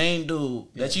like your main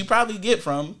dude that you probably get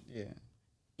from. Yeah.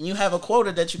 And you have a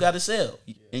quota that you got to sell.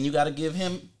 Yeah. And you got to give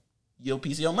him your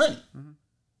piece of your money. Mm-hmm.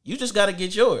 You just got to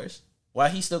get yours. Why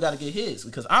he still got to get his?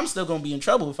 Because I'm still going to be in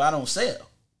trouble if I don't sell.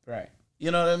 Right.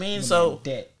 You know what I mean? So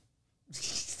debt.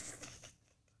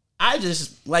 I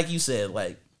just, like you said,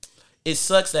 like it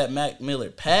sucks that Mac Miller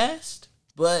passed,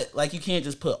 but like you can't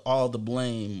just put all the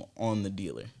blame on the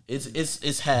dealer.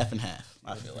 It's half and half.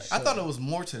 I feel like. I thought it was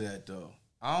more to that though.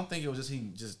 I don't think it was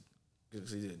just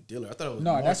because he's a dealer. I thought it was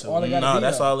no. More That's to all it got to be. No,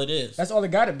 that's all it is. That's all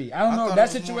it got to be. I don't know that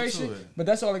situation, but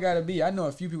that's all it got to be. I know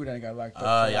a few people that got locked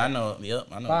up. Yeah, I know. Yep,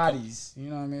 I know. Bodies. You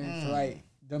know what I mean? For like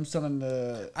them selling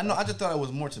the. I know. I just thought it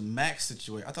was more to Mac's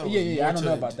situation. I thought it was more I don't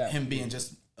know about to that. him being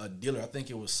just a dealer. I think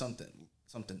it was something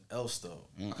something else though.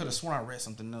 I could have sworn I read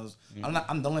something else.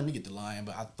 Don't let me get the line,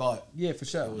 but I thought for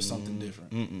sure it was something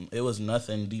different. It was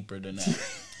nothing deeper than that.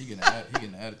 He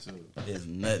getting attitude. It's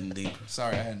nothing deeper.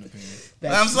 Sorry, I had an opinion.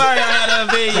 I'm sorry I had an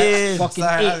opinion. Fucking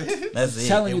it. That's it.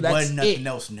 Telling you, that's wasn't nothing it.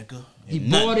 else, nigga. He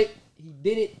bought it. He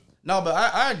did it. No, but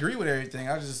I agree with everything.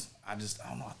 I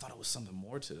don't know. I thought it was something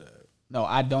more to that. No,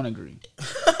 I don't agree.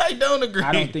 I don't agree.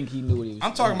 I don't think he knew what he was.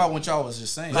 I'm talking about what y'all was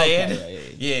just saying. Yeah,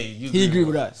 you He agreed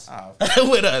with us.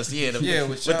 with us, yeah. With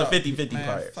the y'all. 50-50 Man,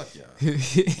 part. fuck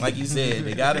y'all. Like you said,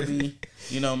 it gotta be,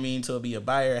 you know what I mean, to be a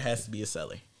buyer, it has to be a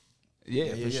seller.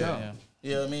 Yeah, for sure. Yeah.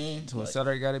 You know what I mean? To a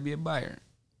seller, got to be a buyer.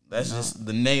 That's just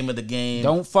the name of the game.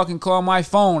 Don't fucking call my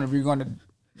phone if you're gonna,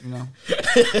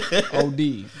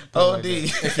 OD. OD.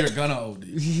 If you're gonna OD.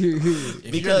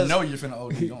 If Because- you know you're finna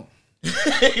OD, don't.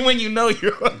 When you know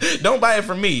don't buy it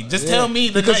from me. Just tell me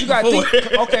the Because night you gotta before.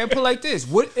 think. Okay, put it like this.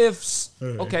 What if?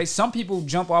 Some people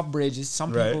jump off bridges.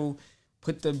 Some Right. people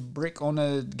put the brick on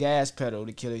the gas pedal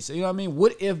to kill themselves. You know what I mean?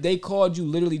 What if they called you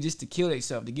literally just to kill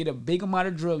themselves, to get a big amount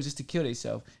of drugs just to kill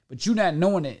themselves, but you not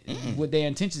knowing it, what their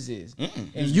intentions is,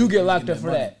 and you get locked up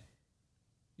for that?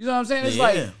 You know what I'm saying? It's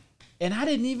like, and I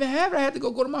didn't even have it. I had to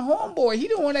go to my homeboy. He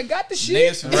the one that got the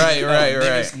shit. Niggas Right.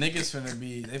 Niggas finna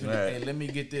be. They finna. Hey, let me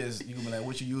get this. You gonna be like,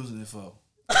 what you using it for?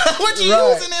 What you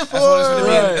Right. using it for? That's what it's finna be.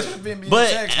 Right. That's what it's finna be. But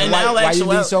text, and man. now Why you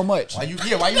actually, need so much? Why you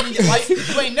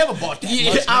ain't never bought that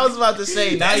yeah, much. I was about to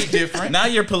say Now you different. Now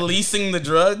you're policing the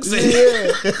drugs.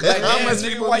 Yeah. Like, How damn, much nigga,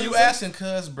 people why be you saying? asking,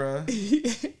 cuz, bro?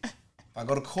 If I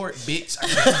go to court, bitch.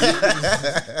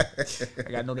 I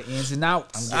gotta know the ins and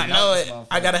outs. I know it.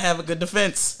 I gotta have a good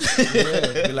defense.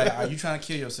 Yeah. Be like, are you trying to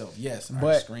kill yourself? Yes. All right,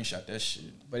 But- screenshot that shit.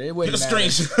 But it wouldn't Just matter.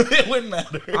 screenshot. It wouldn't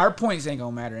matter. Our points ain't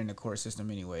gonna matter in the court system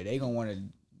anyway. They gonna want to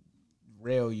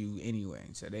rail you anyway,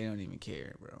 so they don't even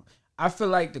care, bro. I feel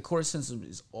like the court system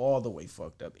is all the way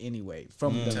fucked up anyway.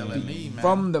 Telling me, man.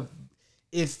 From the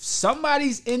if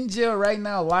somebody's in jail right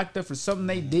now, locked up for something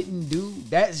they didn't do,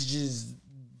 that's just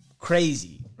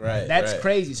crazy. Right, That's right.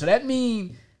 crazy. So that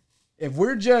mean if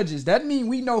we're judges, that mean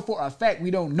we know for a fact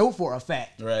we don't know for a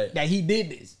fact Right. that he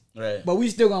did this. Right. But we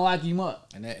still gonna lock him up.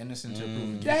 And that innocent to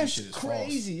proven guilty That's shit is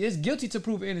crazy. It's guilty to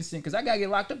prove innocent because I gotta get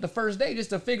locked up the first day just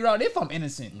to figure out if I'm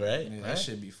innocent. Right. false. Yeah, that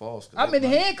shit be false. I'm in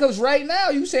handcuffs right now.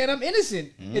 You saying I'm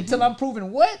innocent until I'm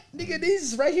proven what? Nigga,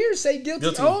 these right here say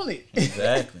guilty. only.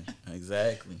 Exactly.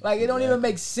 Like it don't even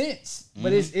make sense.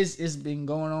 But it's been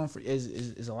going on for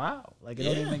is allowed. Like it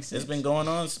don't even make sense. It's been going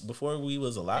on before we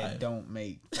was alive. It don't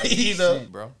make You know? sense.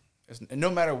 bro. And no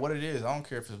matter what it is, I don't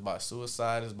care if it's by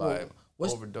suicide, it's by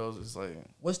what's- overdose. It's like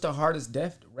What's the hardest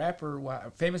death rapper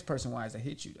famous person wise that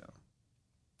hit you though?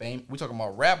 fame. We talking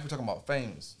about rap. We talking about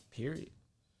famous. Period.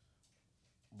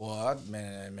 Boy,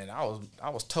 I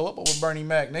was toe up over Bernie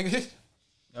Mac, nigga.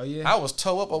 Oh yeah. I was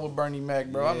toe up over Bernie Mac,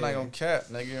 bro. I'm not gonna cap,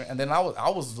 nigga. And then I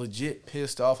was legit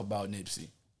pissed off about Nipsey.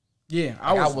 Yeah,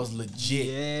 I was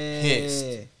legit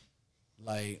pissed.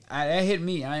 Like, that hit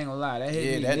me. I ain't gonna lie. That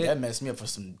hit me. that messed me up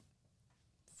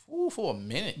for a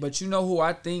minute. But you know who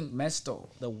I think messed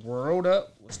the world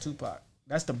up was Tupac.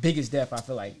 That's the biggest death I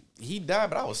feel like. He died,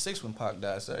 but I was 6 when Pac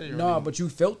died. So No, but you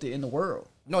felt it in the world.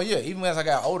 no, yeah. Even as I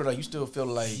got older, like you still feel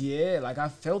like Yeah, like I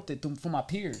felt it from my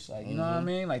peers. Like you know what I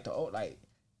mean? Like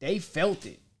they felt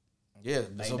it. yeah.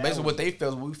 Like, So that basically, was- what they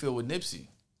felt, what we feel with Nipsey.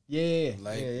 Yeah,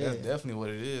 Like yeah, that's definitely what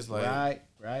it is. Like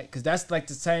right. Because that's like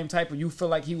the same type of you feel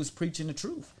like he was preaching the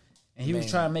truth, and he was Man.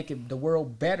 trying to make the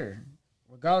world better,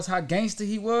 regardless how gangster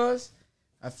he was.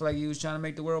 I feel like he was trying to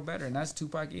make the world better, and that's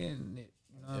Tupac and Nip.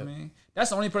 You know what I mean? That's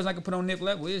the only person I could put on Nip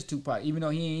level is Tupac, even though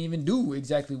he ain't even do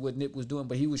exactly what Nip was doing,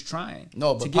 but he was trying.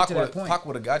 no, to but get to that point. Pac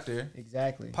would have got there.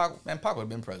 Exactly. Pac would have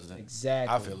been president.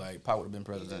 Exactly. I feel like Pac would have been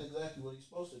president. exactly what he's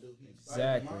supposed to do. He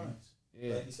Exactly.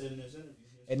 Yeah. Like he said in his interview.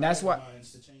 And that's why-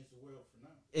 minds to change the world for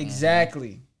now.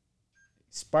 Exactly.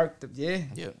 Sparked the Yeah.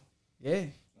 yeah.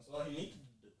 That's all he needs to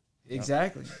do.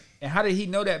 Exactly. And how did he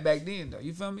know that back then though?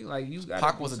 You feel me? Like you got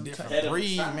Pac was a different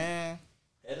breed, man.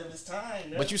 Head of his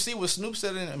time. But you see what Snoop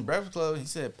said in Breakfast Club, he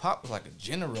said Pac was like a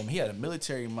general. He had a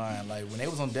military mind. Like when they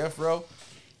was on death row,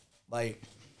 like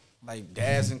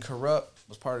Daz and Corrupt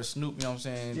was part of Snoop, you know what I'm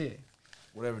saying? Yeah.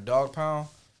 Whatever, Dog Pound.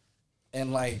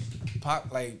 And like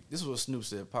Pac, like this is what Snoop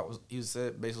said. He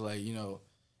said basically like, you know,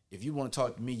 if you want to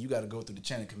talk to me, you got to go through the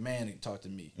chain of command and talk to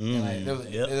me. And like,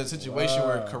 there's a situation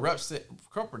where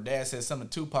Corrupt Dad said something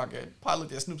to Tupac, and Pac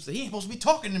looked at Snoop and said, he ain't supposed to be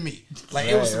talking to me. Like,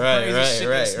 it was some crazy shit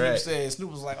that Snoop said.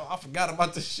 Snoop was like, oh, I forgot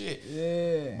about this shit.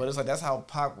 Yeah. But it's like, that's how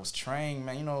Pac was trained,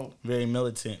 man. You know, very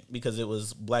militant, because it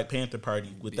was Black Panther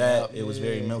Party. With that, it was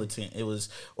very militant. It was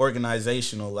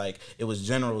organizational. Like, it was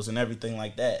generals and everything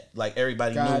like that. Like,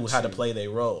 everybody knew how to play their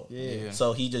role. Yeah.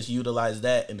 So he just utilized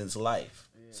that in his life.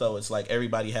 So it's like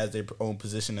everybody has their own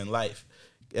position in life.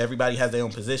 Everybody has their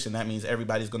own position. That means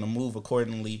everybody's going to move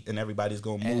accordingly, and everybody's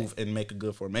going to move and make a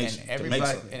good formation. And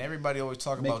everybody always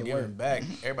talk about giving back.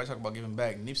 Everybody talk about giving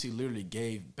back. Nipsey literally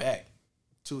gave back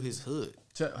to his hood.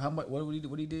 So how much? What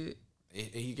he did?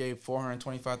 He gave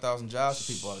 425,000 jobs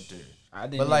to people out there. I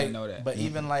didn't even know that. But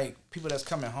even like people that's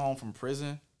coming home from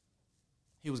prison,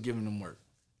 he was giving them work.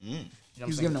 He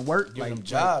was giving them work, giving them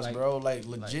jobs, bro, like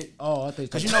legit. Oh, I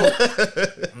think because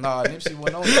nah, Nipsey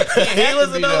wasn't on that. He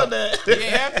wasn't on that. He ain't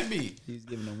have to be. He's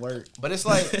giving them work, but it's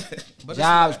like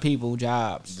jobs, people,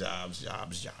 jobs.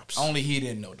 Only he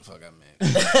didn't know what the fuck I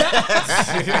meant.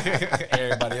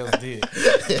 Everybody else did.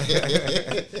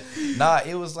 Nah,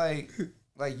 it was like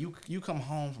you come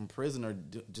home from prison or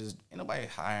just ain't nobody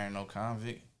hiring no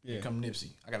convict. Yeah. You come Nipsey,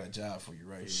 I got a job for you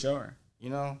right here. Sure, you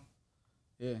know.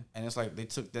 Yeah, and it's like they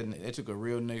took a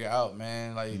real nigga out,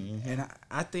 man. Like, and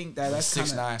I think that's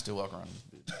 6ix9ine still walk around.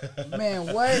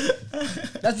 Man, what?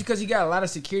 That's because he got a lot of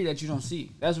security that you don't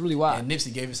see. That's really why. And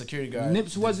Nipsey gave his security guard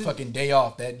Nips wasn't fucking day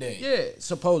off that day. Yeah,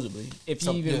 supposedly. If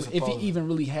he even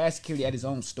really had security at his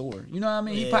own store, you know what I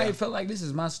mean? Yeah. He probably felt like this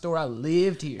is my store. I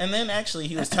lived here. And then actually,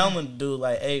 he was telling the dude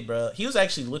like, "Hey, bro," he was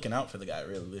actually looking out for the guy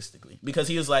realistically, because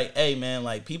he was like, "Hey, man,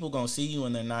 like people gonna see you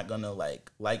and they're not gonna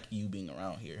like you being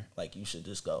around here. Like you should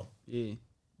just go." Yeah.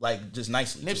 Like, just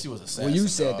nicely. Nipsey was assassin. Well, you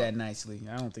said that nicely.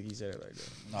 I don't think he said it like that.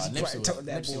 Nah, Nipsey told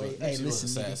that boy, hey,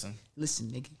 listen, assassin.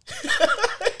 Nigga.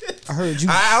 I heard you.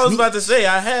 I was about to say,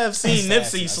 I have seen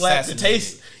Nipsey slap the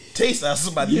taste out of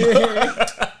somebody. Yeah.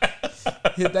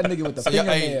 Hit that nigga with the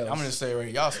fingernails. Hey, I'm going to say,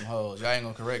 right, y'all some hoes. Y'all ain't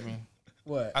going to correct me.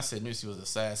 What? I said Nipsey was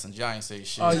assassin. Y'all ain't say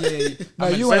shit. Oh, yeah. No,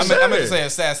 I'm going to say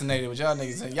assassinated, but y'all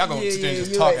niggas say, y'all going to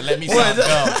just talk and let me sound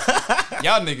dumb.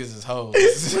 Y'all niggas is hoes.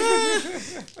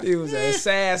 He was an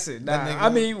assassin. Nah, I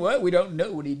mean, what? We don't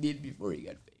know what he did before he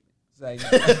got famous.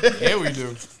 Like, yeah, we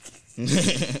do.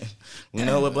 We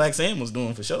know what Black Sam was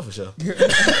doing for sure.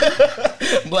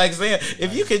 Black Sam,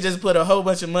 if you could just put a whole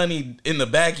bunch of money in the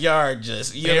backyard,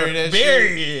 just bury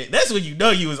it. That's when you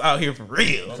know you was out here for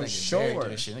real. For sure.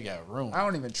 That shit, they got room. I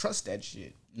don't even trust that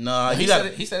shit. No, he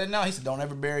said it now. He said, "Don't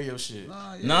ever bury your shit."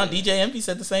 No, DJ Envy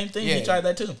said the same thing. Yeah. He tried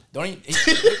that too. They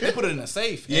put it in a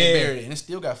safe and buried it, and it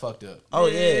still got fucked up. Oh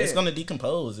yeah, it's gonna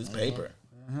decompose. It's paper.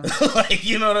 Like,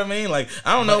 you know what I mean? Like,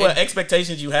 I don't know what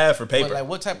expectations you have for paper. But like,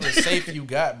 what type of safe you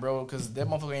got, bro? Because that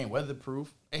motherfucker ain't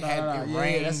weatherproof. It had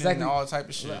rain and all type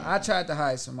of shit. I tried to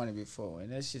hide some money before,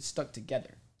 and that shit stuck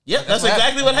together. Yep, that's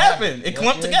exactly what happened. It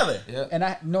clumped together. Yep. And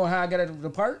I know how I got it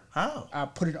apart. How? I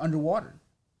put it underwater.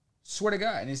 Swear to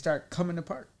God, and it started coming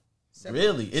apart.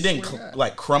 Really? It didn't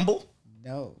like crumble?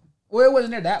 No. Well, it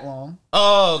wasn't there that long.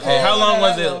 Oh, okay. How long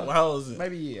was it? How was it?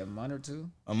 Maybe a month or two.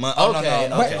 A month. Okay.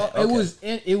 But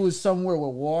it was somewhere where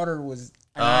water was,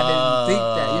 and I didn't think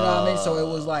that. You know what I mean? So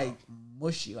it was like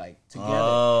mushy, like together.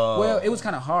 Well, it was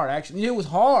kind of hard actually. It was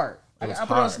hard. I put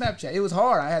it on Snapchat. It was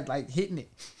hard. I had like hitting it.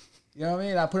 You know what I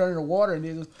mean? I put it under the water and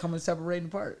it was coming separating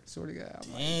apart. Swear to God.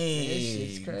 I'm like, this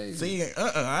shit's crazy. See,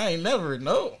 I ain't never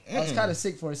know. I was kind of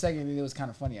sick for a second and it was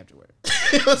kind of funny afterward.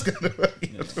 It was kind of funny.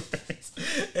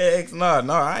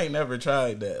 No, I ain't never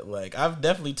tried that. Like, I've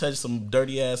definitely touched some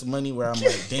dirty ass money where I'm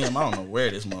like, damn, I don't know where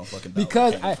this motherfucking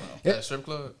dollar came from. At strip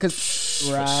club? For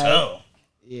sure.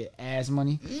 Yeah, ass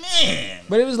money. Man.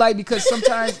 But it was like, because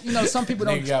sometimes, you know, some people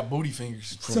don't. Nigga got booty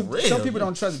fingers. Some people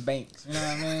don't trust banks. You know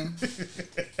what I mean?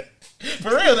 For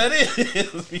real, that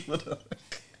is. People don't.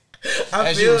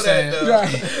 I feel that though.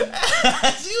 Right.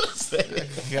 As you were saying.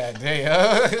 God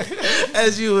damn.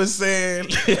 As you were saying.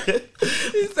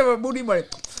 He said about booty money.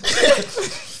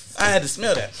 I had to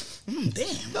smell that. Damn.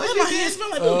 Why my hand smell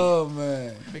like booty? Oh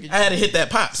man. I had to hit that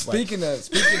pop. Speaking of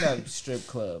strip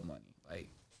club money, like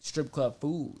strip club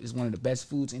food is one of the best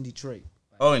foods in Detroit.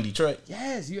 Oh, in Detroit?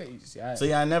 Yes.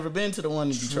 See, I never been to the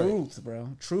one in Detroit. Truth, bro.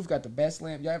 Truth got the best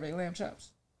lamb. Y'all ever ate lamb chops?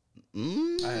 I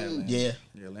had lamb. Yeah.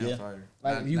 Yeah, lamb fire.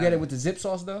 Like, you get it with the zip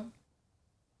sauce, though?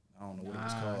 I don't know what it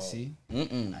was called. See?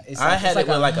 I had it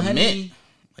with like a mint.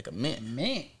 Like a mint.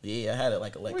 Mint? Yeah, I had it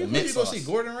like a mint you sauce. Go see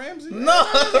Gordon Ramsay? No.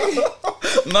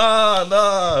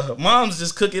 Mom's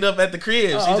just cook it up at the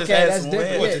crib. She just had some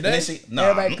lamb.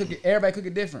 Yeah. Everybody cook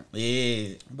it different.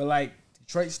 Yeah. But like,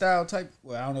 Detroit style type.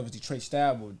 Well, I don't know if it's Detroit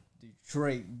style, but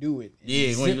Detroit do it.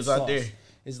 Yeah, when you was out there.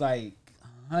 It's like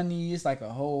honey. It's like a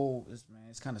whole.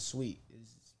 It's kind of sweet.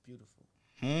 It's beautiful.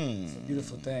 It's a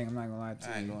beautiful thing. I'm not gonna lie to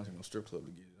you. I ain't going to no strip club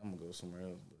to get it. I'm gonna go somewhere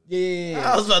else. But.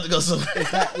 Yeah. I was about to go somewhere.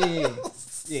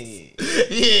 Yeah.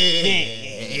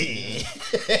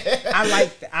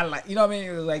 I like. You know what I mean?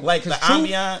 It was like the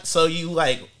ambiance. So you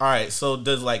like, all right. So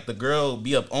does like the girl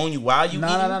be up on you while you eating?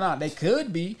 No. They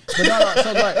could be, but no.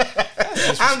 So like,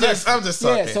 I'm just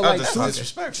talking. Yeah. So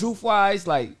like, truth wise,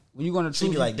 like when you gonna she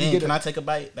be like, damn, can I take a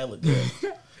bite? That look good.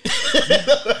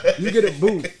 You get a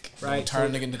booth, right?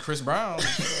 Turn nigga into Chris Brown.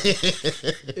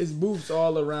 It's booths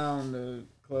all around the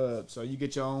club, so you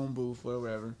get your own booth or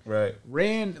whatever. Right.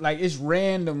 It's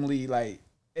randomly like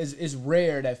it's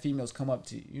rare that females come up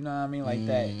to you. You know what I mean? Like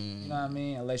that. You know what I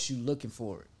mean? Unless you looking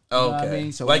for it. You know what I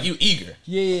mean? So like you eager.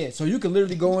 Yeah. So you can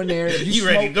literally go in there. If you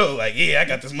ready to go? Like, yeah, I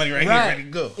got this money right here, ready to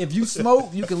go. If you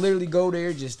smoke, you can literally go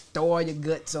there, just throw all your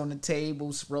guts on the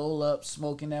table, roll up,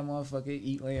 smoking that motherfucker,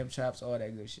 eat lamb chops, all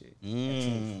that good shit.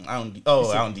 Out in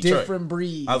Detroit. Different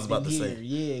breed. I was about to say.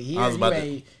 Yeah,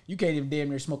 here you can't even damn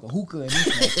near smoke a hookah and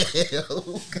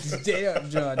smoke. Damn,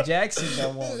 John Jackson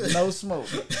don't want no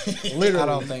smoke. Literally. I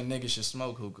don't think niggas should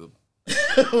smoke hookah.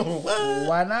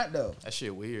 Why not though? That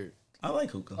shit weird. I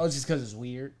like hookah. Oh, just because it's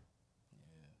weird.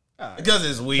 Right. Because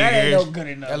it's weird. That ain't no good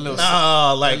enough.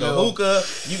 No, like a hookah,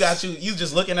 you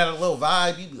just looking at a little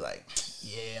vibe, you be like,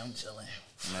 yeah, I'm chilling.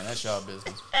 Man, that's y'all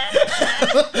business.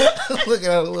 Looking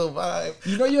at a little vibe.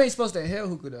 You know you ain't supposed to inhale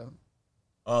hookah though.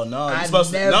 Oh no, you're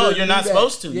supposed to. No, you're not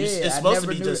supposed to. Yeah, it's supposed to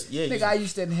be just. Yeah, nigga, I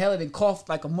used to inhale it and cough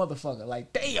like a motherfucker.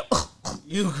 Like damn.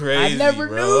 You crazy? I never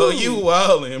bro. knew. You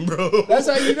wildin', bro. That's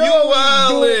how you know. You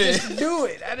wildin'. Just to do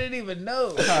it. I didn't even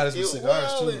know. I had this with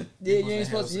cigars too. Yeah, you ain't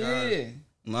supposed to. Yeah.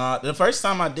 Nah, the first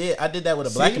time I did that with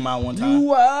a Black and Mild one time. You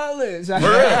wildin'.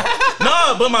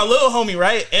 No, but my little homie,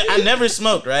 right? I never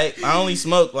smoked, right? I only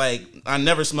smoked I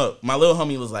never smoked. My little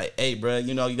homie was like, "Hey, bro,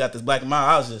 you know you got this Black and Mild."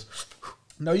 I was just.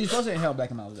 No, you're supposed to inhale Black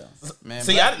and Mild though. Man,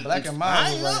 see, Black and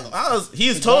Mild.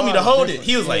 He told me to hold it.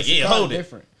 He was like, "Yeah, hold it."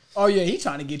 Different. Oh yeah, he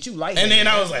trying to get you light. And then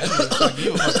I was like,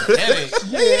 "You a fucking headache."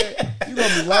 Yeah, you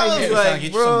gonna be light. Like,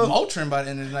 get bro, you some Motrin by the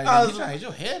end of the night. You trying to get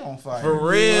your head on fire. For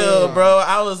real, bro.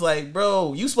 I was like,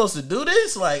 bro, you supposed to do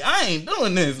this? Like, I ain't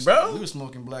doing this, bro. We was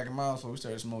smoking Black and Mild, so we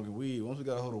started smoking weed. Once we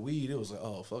got a hold of weed, it was like,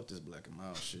 oh, fuck this Black and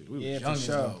Mild shit. We was young as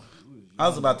hell. I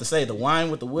was about to say the wine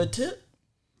with the wood tip.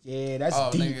 Yeah, that's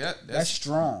deep. Nigga, that's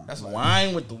strong. That's like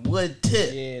wine with the wood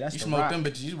tip. Yeah, that's you smoke them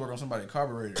bitches. You work on somebody's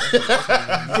carburetor.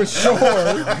 For sure.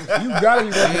 You gotta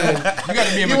be working. You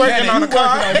gotta be a mechanic. Working on the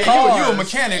car. You a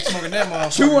mechanic smoking that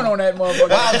motherfucker. Chewing on that motherfucker.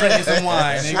 While drinking some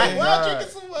wine, nigga. While drinking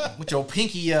some wine. With your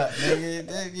pinky up,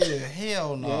 nigga. Yeah,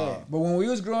 hell no. Yeah. But when we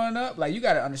was growing up, like you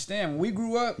gotta understand, when we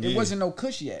grew up, it wasn't no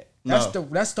kush yet. That's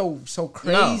so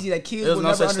crazy that kids will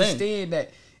never understand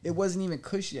that it wasn't even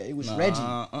kush yet. It was Reggie.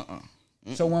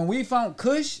 So when we found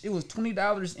kush, it was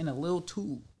 $20 in a little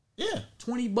tube. Yeah.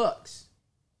 $20.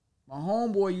 My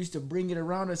homeboy used to bring it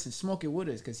around us and smoke it with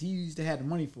us because he used to have the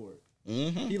money for it.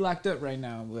 Mm-hmm. He locked up right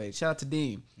now. Wait, shout out to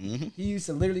Dean. Mm-hmm. He used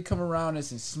to literally come around us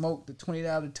and smoke the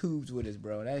 $20 tubes with us,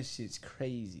 bro. That shit's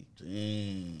crazy.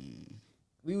 Dang.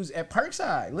 We was at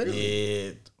Parkside, literally.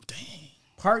 Yeah. Dang.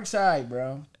 Parkside,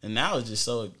 bro. And now it's just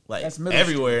so like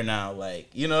everywhere now. Like,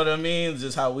 you know what I mean?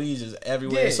 Just how we just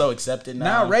everywhere is so accepted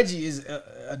now. Now Reggie is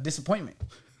a disappointment.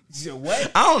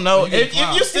 What? I don't know. If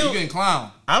you still getting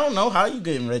clown. I don't know how you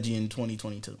getting Reggie in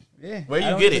 2022. Yeah. Where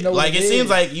you get it? Like it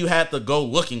seems like you had to go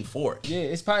looking for it. Yeah,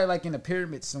 it's probably like in a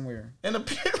pyramid somewhere. In a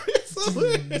pyramid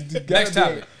somewhere. Next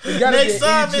topic. Next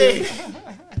topic.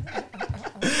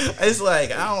 It's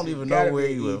like I don't even know where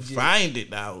you would find it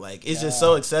now. Like it's just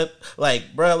so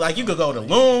like, bro, like you could go to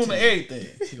Loom and everything.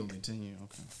 He gonna continue,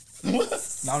 okay. What?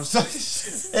 No, I'm just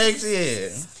talking. X, yeah.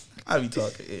 I be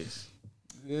talking ish.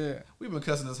 Yeah. We've been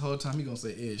cussing this whole time. He gonna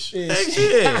say ish. Heck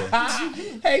yeah.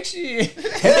 Heck yeah.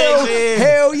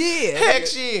 Hell yeah.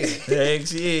 Heck yeah.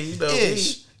 Heck yeah. You know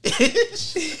ish.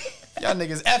 Y'all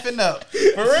niggas effing up.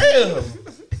 For real.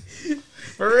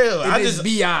 For real. I just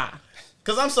B.I.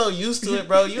 Cause I'm so used to it,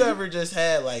 bro. You ever just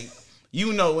had like,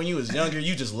 you know, when you was younger,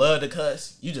 you just love to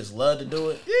cuss. You just love to do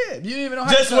it. Yeah, you didn't even know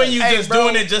how just to when you just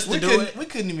doing it just to do it. We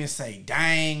couldn't even say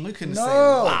dang. We couldn't say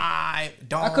lie.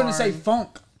 Darn. I couldn't say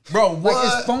funk. Bro, what? Like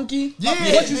it's funky.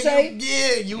 Yeah. What you say?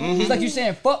 Yeah. It's like you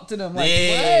saying fuck to them. Like,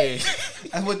 what?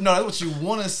 That's what you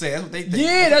want to say. That's what they think.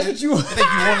 Yeah, that's what you think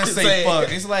you want to say.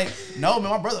 Fuck. It's like, no,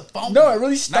 man, my brother phone. No, it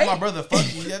really stinks. Not my brother.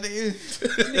 Fuck you. That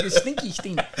nigga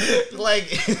stinky. Like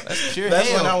that's pure that's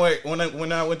hell.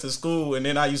 when I went to school, and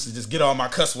then I used to just get all my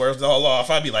cuss words all off.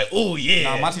 I'd be like, oh yeah.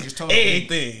 Nah, my teachers told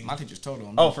everything. My teachers told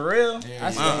them. Oh, for real?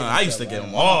 Yeah. I used to get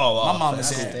them all off.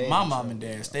 My mom and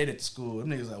dad stayed at the school. Them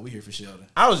niggas like, we here for Sheldon.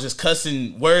 I was just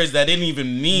cussing words that didn't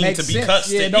even mean Makes to be sense.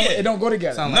 cussed. Yeah, it don't go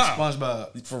together. Sound like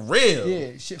SpongeBob. For real.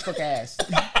 Yeah, shit fuck ass.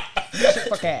 Shit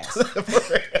fuck ass.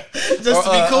 Just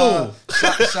to be cool.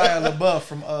 Shia LaBeouf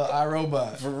from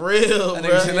iRobot. For real, That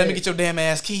bro. nigga said, let me get your damn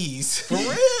ass keys. For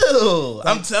real.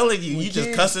 I'm telling you, you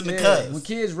just cussing the cuss. When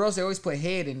kids roast, they always put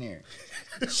head in there.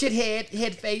 Shithead,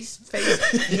 head face,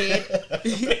 head.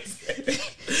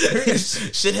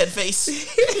 Shithead face.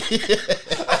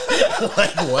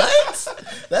 Like, what?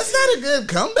 That's not a good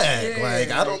comeback. Yeah,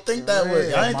 like, I don't think that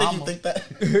was. I didn't think you think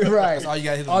that. Right. That's all you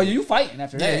got to hit them Oh, with. you fighting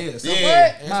after that? Yeah. So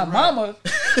Yeah. What? My mama.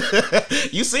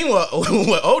 You seen what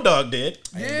O-Dog did.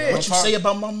 Yeah. What you say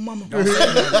about my mama? Don't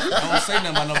say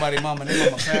nothing about nobody mama. They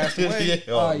mama passed away.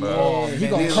 Yeah. Oh, bro. yeah. He man,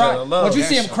 gonna leave cry. that alone. Once you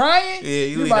see him That crying, Yeah, you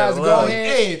you leave might that as well go alone.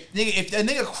 ahead. Hey, nigga, if a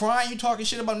nigga crying, you talking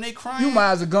shit about Nate crying, You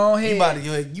might as well go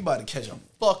ahead. you about to catch him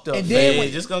fucked up. And then Hey,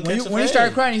 when, just gonna when catch you, a when you fade.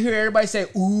 start crying, you hear everybody say,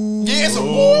 ooh. Yeah, it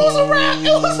was a rap. It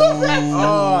was a rap.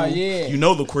 Oh, yeah. You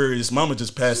know the Aquarius mama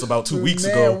just passed about 2 weeks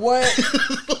Man, ago. what?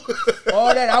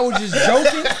 All that, I was just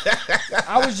joking.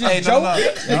 I was just Hey, joking. no. No, I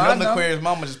You know know. Aquarius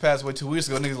mama just passed away 2 weeks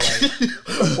ago. Niggas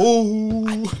like, Ooh.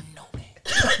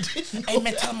 hey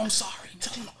man, tell him I'm sorry.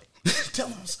 Tell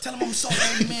him I'm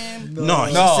sorry, man. No,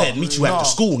 he said meet you after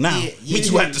school now. Meet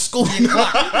you after school.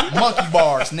 Monkey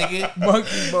bars, nigga.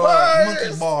 Monkey bar.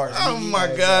 Monkey bars. Oh nigga.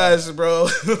 my gosh, bro.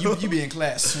 You be in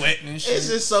class sweating and shit. It's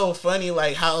just so funny,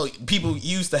 like how people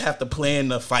used to have to plan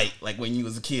the fight, like when you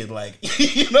was a kid, like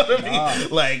you know what I mean.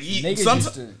 Like Niggas some,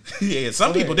 used to. yeah,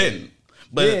 some people didn't,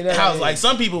 but Yeah, how yeah. like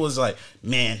some people was like,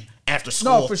 man, after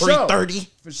No, school, for sure. 3:30,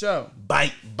 For sure.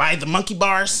 buy the monkey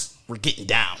bars. We're getting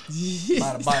down.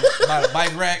 By the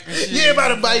bike rack and shit. Yeah, by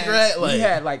the bike rack. Like, You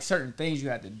had like certain things you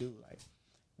had to do. Like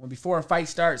when before a fight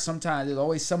starts, sometimes there's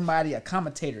always somebody, a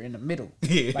commentator in the middle.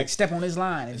 Yeah. Like step on this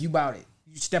line. If you bout it,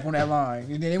 you step on that line.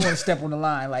 And then they want to step on the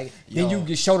line. Like then Yo. you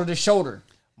get shoulder to shoulder.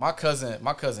 My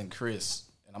cousin Chris,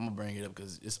 and I'm gonna bring it up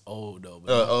because it's old though.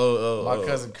 But my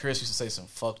cousin Chris used to say some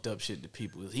fucked up shit to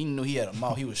people. He knew he had a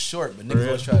mouth. He was short, but niggas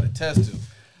always tried to test him.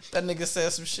 That nigga said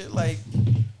some shit like,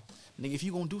 "Nigga, if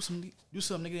you gonna do something,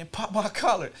 nigga, then pop my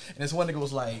collar." And this one nigga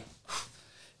was like,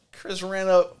 Chris ran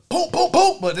up, boom, boom,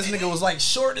 boom. But this nigga was like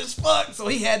short as fuck, so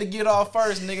he had to get off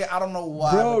first, nigga. I don't know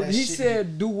why. Bro, but that he shit-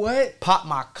 said, do what? pop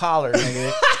my collar,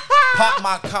 nigga. Pop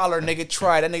my collar, nigga.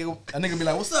 Try that nigga be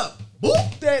like, what's up?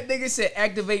 Boop. That nigga said,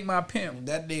 activate my pimp.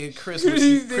 That nigga Chris Nigga,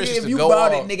 used if to you go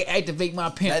bout off. it, nigga, activate my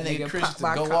pimp. That nigga Chris pop used to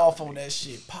my go collar. off on that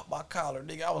shit. Pop my collar,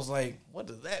 nigga. I was like, what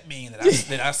does that mean? That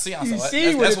I see. I You was like,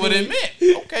 see that's what what it it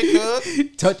meant. Okay,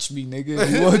 cuz. Touch me,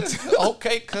 nigga. What?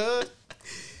 Okay, cuz.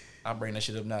 I bring that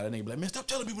shit up now. That nigga be like, man, stop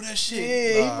telling people that shit.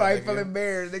 Yeah, he Nah, probably nigga. feel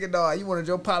embarrassed. Nigga, no, you wanted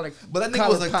your collar. But that nigga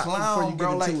collar was a pop before clown, you bro.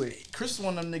 get Like, into it. Chris is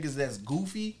one of them niggas that's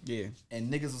goofy. Yeah.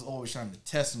 And niggas was always trying to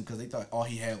test him because they thought all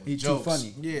he had was He jokes. too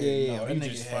funny. Yeah, Yeah, no, that you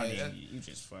nigga just had funny. that- You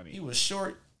just funny. He was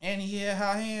short and he had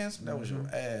high hands. That was your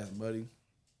ass, buddy.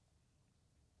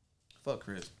 Fuck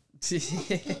Chris. I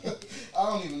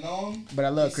don't even know him. But I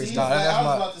love Chris. Nah, though. that's I was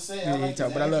my- about to say. Yeah, he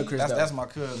talk, but I love Chris. That's though. that's my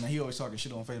cousin. He always talking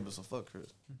shit on Facebook, so fuck Chris.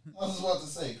 I was about to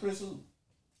say, Chris who?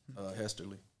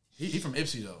 Hesterly. He from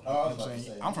Ipsy though. Oh, I was You know what about I'm to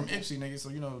saying? say. I'm from Ipsy, nigga. So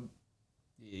you know,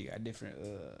 Yeah, you got different.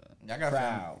 I got Crowd.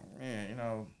 family. Yeah, you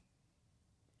know,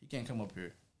 he can't come up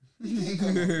here.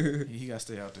 He got to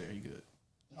stay out there. He good.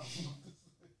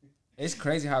 It's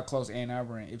crazy how close Ann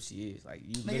Arbor and Ipsy is. Like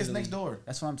you, Niggas literally- next door.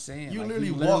 That's what I'm saying. You Like,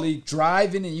 literally walk- literally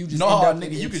driving and you just No, end up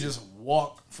in nigga, you Ipsy. could just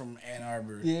walk from Ann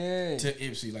Arbor Yeah. to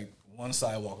Ipsy like one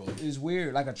sidewalk over. It's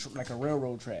weird, like a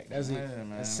railroad track. That's it. Yeah,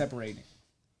 man. It's separating.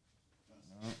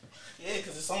 Yeah,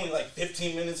 because it's only like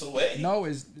 15 minutes away. No,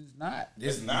 it's not.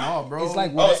 It's not. No, bro. It's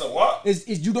like Oh, what? it's a walk. It's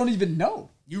you don't even know.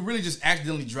 You really just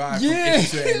accidentally drive Yeah, from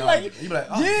Ipsy to Ann Arbor. like You be like,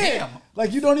 oh yeah, damn.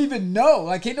 like you don't even know.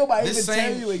 Like can't nobody This even tell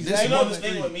same- you this- exactly. You know what the the thing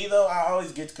street- with me though, I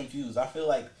always get confused. I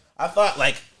thought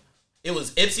like it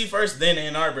was Ipsy first, then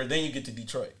Ann Arbor, then you get to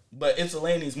Detroit. But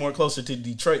Ypsilanti is more closer to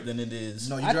Detroit than it is.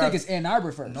 No, you I drive. think it's Ann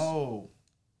Arbor first. No,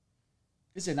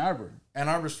 It's Ann Arbor. Ann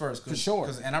Arbor's first For sure.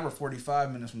 Because Ann Arbor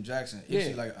 45 minutes from Jackson. Yeah.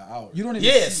 Ipsy like an hour. You don't even.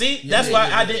 Yeah, see, that's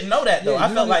why I didn't know that though. Yeah, I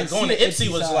you felt don't like even going to see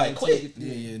Ipsy was side like until you quick. get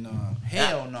Yeah, no.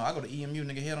 Hell no. I go to EMU,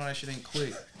 nigga. Hell no, that shit ain't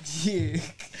quick. Yeah.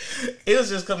 It was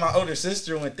just because my older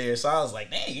sister went there, so I was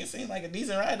like, dang, it seems like a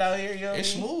decent ride out here, yo. It's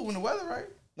smooth when the weather right.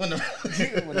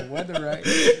 When the weather right.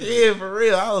 Yeah, for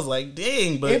real. I was like,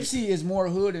 dang, but Ipsy is more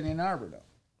hood than Ann Arbor though.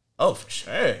 Oh, for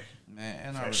sure. Man,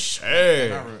 Ann Arbor, For sure.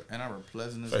 Ann Arbor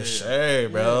pleasant as hell. For sure,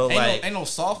 bro. Yeah. Ain't no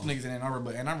soft niggas in Ann Arbor,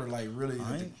 but Ann Arbor like really,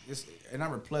 it's Ann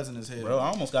Arbor pleasant as hell. Bro, I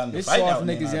almost got in the There's fight soft out in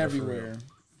Ann niggas Arbor, everywhere.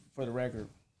 For the record.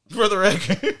 For the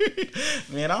record.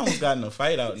 Man, I almost got in a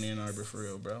fight out in Ann Arbor for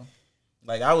real, bro.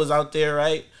 Like, I was out there,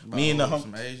 right? Bro, Me and the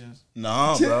some Asians.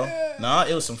 Nah, bro. Nah,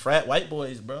 it was some frat white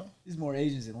boys, bro. There's more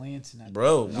Asians in Lansing.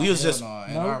 Bro, we was just...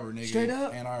 Ann Arbor, nigga. Straight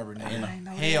up? Ann Arbor, nigga.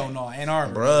 Hell No, Ann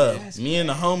Arbor. Bruh, me and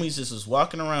the homies just was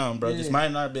walking around, bro, just Yeah.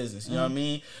 minding our business. You know what I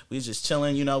mean? We was just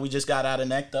chilling. You know, we just got out of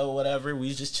Necto or whatever. We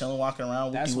was just chilling, walking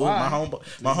around. That's Whoopie-whoop. why.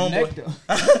 My homeboy,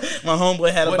 Necto. my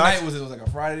homeboy had What a box. night was it? It was like a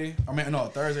Friday? I mean, no, a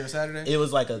Thursday or Saturday? It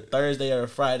was like a Thursday or a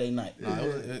Friday night.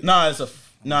 it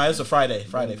It's a Friday.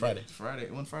 Friday.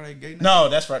 One Friday gay night? No,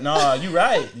 that's right. No, you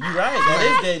right.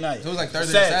 That is gay night. So it was like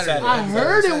Thursday or Saturday. I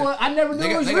heard it was. I never knew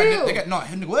it was real.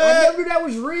 What? I never knew that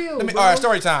was real. All right,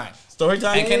 story time. Story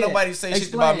time. And can't nobody say shit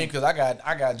Explain. about me because I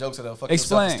got jokes that'll fuck your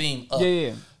self-esteem up.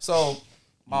 Yeah. So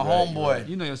my homeboy,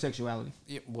 You know your sexuality.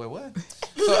 yeah, boy, what?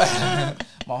 So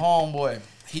my homeboy,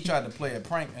 he tried to play a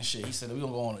prank and shit. He said we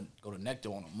gonna go to Nectar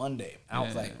on a Monday. I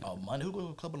was like, oh, Monday? Who go to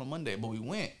the club on a Monday? But we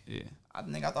went. Yeah. I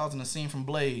thought I was in the scene from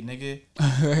Blade, nigga.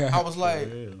 I was like,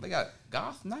 they got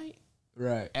goth night,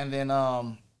 Right. and then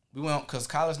we went because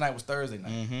college night was Thursday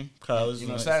night. Mm-hmm. College You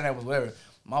know, night. Saturday night was whatever.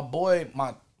 My boy,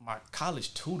 my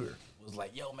college tutor was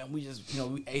like, yo, man, we just,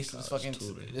 we aced this fucking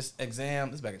this exam.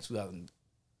 This is back in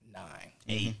 2009,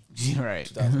 8, Right.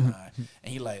 2009.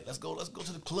 And he like, let's go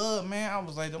to the club, man. I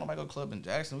was like, don't nobody go to the club in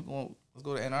Jackson. Let's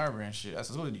go to Ann Arbor and shit. I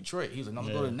said, let's go to Detroit. He was like, no,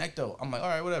 let's go to Necto. I'm like, all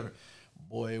right, whatever.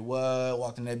 Boy, what?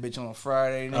 Walked in that bitch on a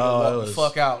Friday, nigga. Walked the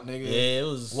fuck out, nigga. Yeah, it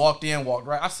was. Walked in, walked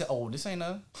right. I said, oh, this ain't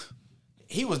nothing.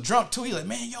 He was drunk too. He like,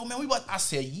 man, we about. I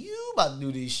said, you about to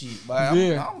do this shit, but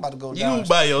I'm about to go down. You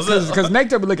by yourself. Because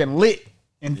Nectar be looking lit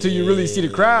until you really see the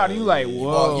crowd. And you like,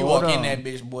 whoa. You walk in that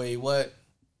bitch, boy. What?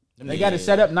 They got it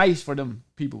set up nice for them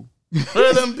people.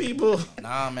 For them people.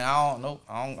 Nah, man, I don't know.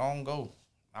 I don't go.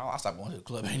 I stopped going to the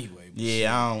club anyway.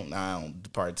 Yeah, I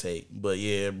don't partake. But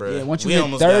yeah, bro. Yeah, once you we hit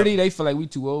almost 30, they feel like we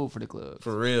too old for the club.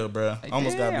 For real, bro. Like,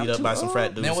 Almost got damn, beat up too by some frat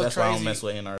old. dudes. Man, what's That's why I don't crazy? mess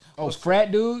with NR. Oh,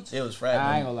 frat dudes? It was frat.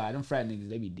 I ain't dude. gonna lie, them frat niggas,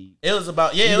 they be deep. It was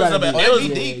about You it was gotta about be- it They was be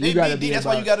Yeah, deep. you They gotta be be deep. That's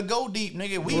why you about got to go deep,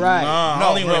 nigga. We Right. Nah, No, I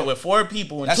only bro. went with 4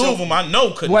 people, and That's 2 your- of them I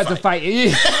know couldn't What fight. to fight?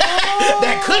 Yeah.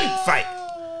 That couldn't fight.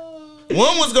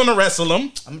 One was gonna wrestle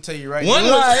him. I'm gonna tell you right One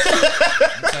now. was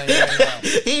I'm telling you right now.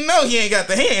 he know he ain't got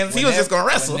the hands. He was just gonna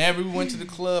wrestle. Whenever we went to the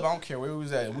club, I don't care where we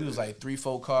was at. We was like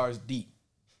 3-4 cars deep.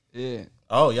 Yeah.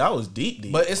 Oh, y'all was deep.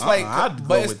 But it's like- I'd but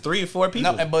go it's- with 3 or 4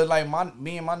 people. No, but like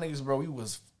me and my niggas, bro, we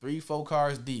was 3-4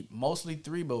 cars deep. Mostly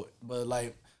 3, but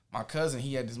like my cousin,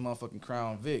 he had this motherfucking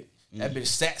Crown Vic. That bitch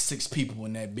sat 6 people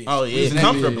in that bitch. Oh We was yeah, in that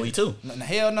comfortably too.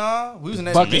 Hell nah. We was in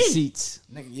that Bucket bitch. seats.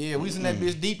 Nigga, yeah, we was in that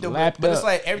bitch deep though. Lapped But it's up.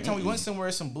 like every time we went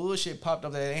somewhere, some bullshit popped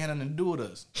up that ain't had nothing to do with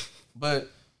us. But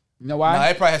You know nah, why?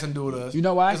 it probably had something to do with us. You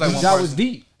know why? It was like Because one y'all was person.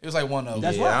 deep. It was like one of them.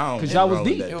 That's Yeah, why. I don't 'Cause y'all was roll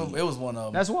deep. that It was one of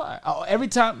them. That's why. Every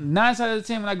time, 9 out of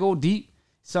 10, when I go deep,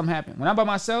 something happens. When I'm by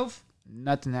myself,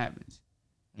 nothing happens.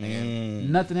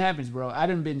 Nothing happens, bro. I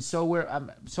done been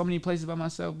I'm so many places by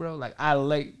myself, bro. Like I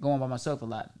like going by myself a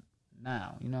lot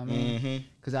now. You know what I mean?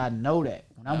 Because I know that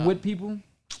when I'm with people,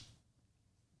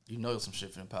 You know some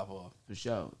shit finna pop off. for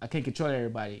sure, I can't control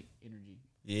everybody energy.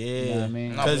 Yeah, You know what I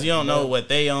mean? because you don't know what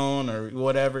they own or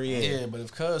whatever. Yeah, but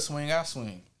if cuz swing, I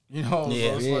swing. You know,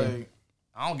 Yeah. so it's Yeah. like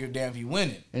I don't give a damn if you win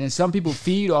it. And then some people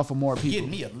feed off of more Get people.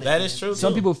 me a lick. That is true.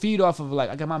 Some too. people feed off of like,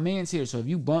 I got my man's here, so if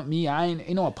you bump me, ain't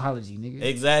no apology, nigga.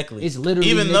 Exactly. It's literally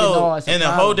even nigga, though no, it's a in a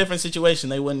whole problem. different situation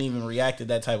they wouldn't even react to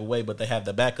that type of way, but they have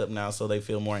the backup now, so they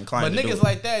feel more inclined. But to do niggas it.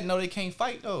 like that know they can't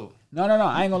fight though. No,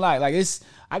 I ain't gonna lie. Like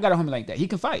I got a homie like that. He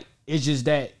can fight. It's just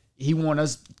that he want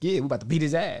us. Yeah, we about to beat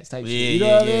his ass type shit. You know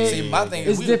what I mean? See, my thing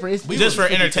It's is different. It's just for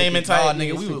entertainment type. Nah,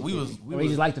 nigga, it's we was Or he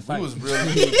just like to fight. We was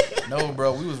real. No,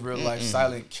 bro, we was real like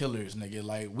silent killers, nigga.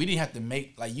 Like we didn't have to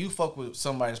make like you fuck with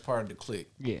somebody that's part of the clique.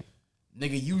 Yeah.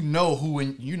 Nigga, you know who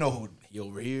he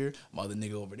over here, my other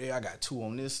nigga over there. I got 2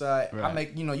 on this side. I Right.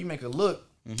 make you make a look.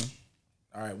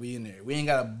 All right, we in there. We ain't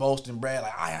gotta boast and brag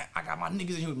like I got my niggas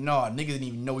in here. No, niggas didn't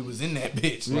even know we was in that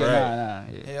bitch. Yeah,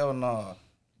 Right. Yeah. Hell no.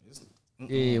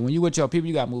 Yeah, when you with your people,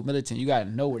 you gotta move militant. You gotta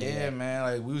know where they Yeah, at. man.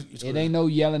 Like we was, It ain't no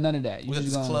yelling, none of that. You we was at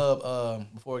just this gonna. club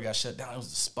before it got shut down. It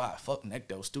was the spot. Fuck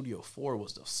Necto. Studio 4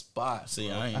 was the spot. See,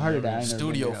 bro. I ain't I heard of never- that. I ain't never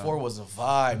Studio been there, 4 was a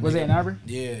vibe. Was nigga. it in Arbor?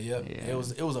 Yeah. Yeah. It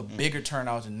was a bigger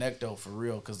turnout than Necto for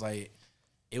real, cause like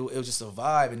it was just a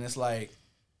vibe, and it's like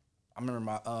I remember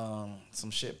my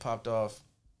some shit popped off.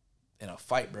 and a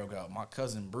fight broke out. My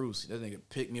cousin Bruce, that nigga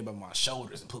picked me up by my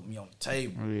shoulders and put me on the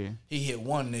table. Oh, yeah. He hit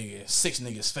one nigga, 6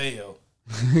 niggas fell.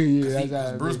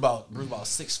 Yeah, Bruce about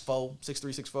 6'4", 6'3",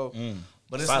 6'4".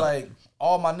 But it's like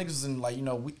all my niggas and like, you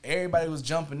know, everybody was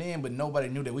jumping in, but nobody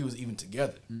knew that we was even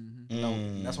together. You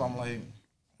know, that's why I'm like,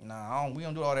 nah, we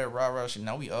don't do all that rah shit.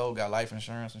 Now we got life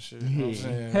insurance and shit. You know what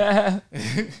I'm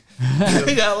saying?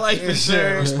 We got life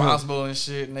insurance, responsible and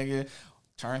shit, nigga.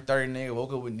 Turned 30, nigga.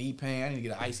 Woke up with knee pain. I need to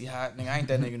get an icy hot, nigga. I ain't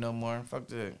that nigga no more. Fuck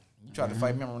that. You tried to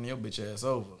fight me, I'm running your bitch ass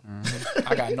over.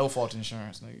 I got no fault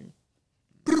insurance, nigga.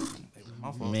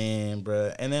 My fault. Man,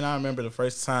 bruh. And then I remember the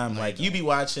first time, like, you be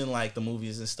watching, like, the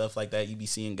movies and stuff like that. You be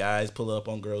seeing guys pull up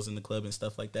on girls in the club and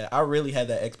stuff like that. I really had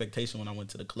that expectation when I went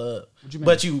to the club. What you mean?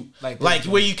 But you, like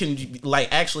where you can, like,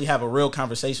 actually have a real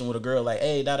conversation with a girl, like,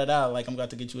 hey, da-da-da, like, I'm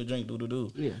about to get you a drink,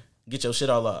 do-do-do. Yeah. Get your shit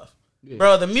all off. Yeah.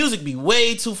 Bro, the music be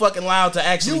way too fucking loud to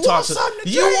actually talk to.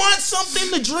 You want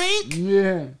something to drink?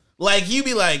 Yeah. Like, you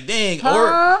be like, dang,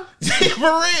 or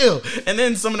for real. And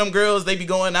then some of them girls, they be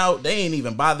going out, they ain't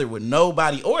even bothered with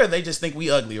nobody, or they just think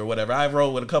we ugly or whatever. I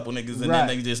roll with a couple niggas, and then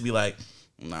they just be like,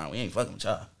 nah, we ain't fucking with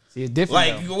y'all. See, it's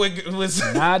different. Like,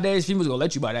 nowadays, females gonna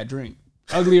let you buy that drink,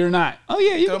 ugly or not. Oh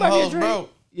yeah, you can buy that drink. Bro.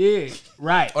 Yeah,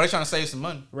 right. Or they trying to save some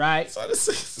money. Right.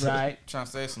 Right. Trying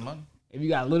to save some money. If you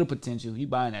got a little potential, you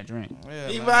buying that drink. Yeah,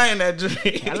 he buying that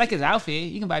drink. I like his outfit.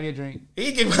 You can buy me a drink.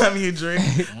 He can buy me a drink.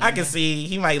 I can see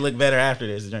he might look better after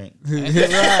this drink.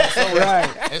 Right.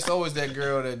 It's always that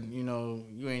girl that, you know,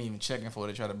 you ain't even checking for.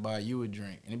 They try to buy you a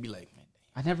drink. And it be like, man,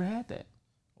 I never had that.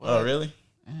 What? Oh, really?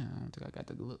 Yeah, I don't think I got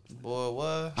the look. Boy, what?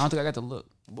 I don't think I got the look.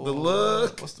 Boy, the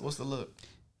look? What's the look?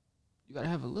 You gotta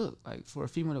have a look. Like, for a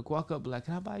female to walk up, like,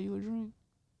 can I buy you a drink?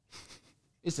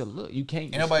 It's a look. You can't.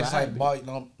 Ain't nobody just like buy, you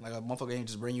know, like a motherfucker ain't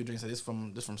just bring you a drink. Say this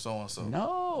from so and so.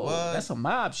 No, what? That's some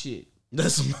mob shit.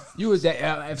 That's You was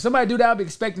that. If somebody do that, I'd be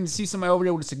expecting to see somebody over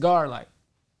there with a cigar. Like,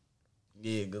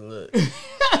 yeah, good look.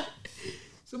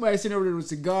 somebody sitting over there with a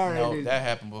cigar. No, and that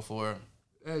happened before.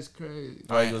 That's crazy.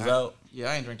 Oh, he was out?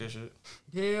 Yeah, I ain't drink that shit.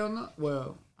 Hell no.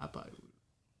 Well, I probably would.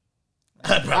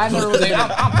 I never really.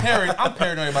 I'm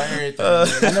paranoid about everything.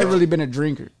 I never really been a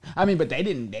drinker. I mean, but they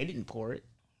didn't pour it.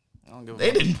 I don't give a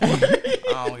They didn't pour it.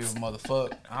 I don't give a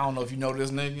motherfuck. I don't know if you know this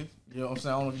nigga. You know what I'm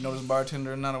saying? I don't know if you know this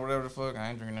bartender or not or whatever the fuck. I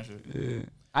ain't drinking that shit. Yeah.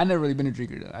 I never really been a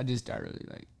drinker though. I just started really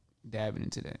like dabbing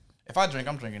into that. If I drink,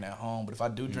 I'm drinking at home. But if I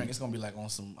do drink, it's gonna be like on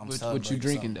some. I'm What you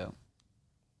drinking though?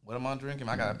 What am I drinking?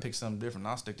 I gotta pick something different.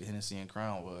 I'll stick to Hennessy and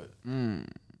Crown,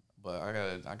 but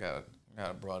I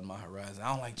gotta broaden my horizon. I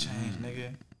don't like change,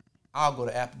 nigga. I'll go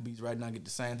to Applebee's right now and get the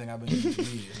same thing I've been eating for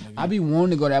years, nigga. I be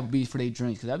wanting to go to Applebee's for their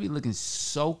drinks because I be looking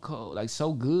so cold, like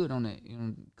so good on it, you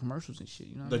know, commercials and shit.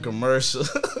 You know, The commercial.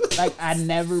 like I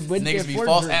never went there Niggas be for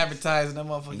false drinks. advertising that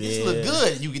motherfucker. This look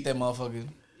good. You get that motherfucker.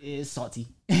 It's salty.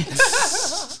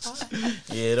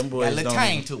 Yeah, them boys Got a little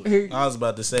tang don't. to it. I was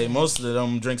about to say, most of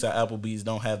them drinks at Applebee's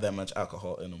don't have that much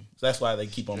alcohol in them. So that's why they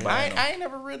keep on buying them. I ain't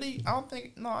never really. I don't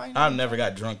think. No, I ain't. I've never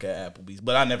got drunk at Applebee's,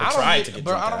 but I never I tried don't to get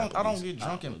bro, drunk at Applebee's. I don't get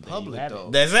drunk in public though.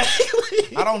 That's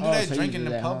exactly. I don't do Oh, that so you drinking do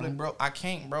in that, public, huh? bro. I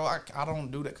can't, bro. I don't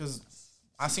do that because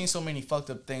I seen so many fucked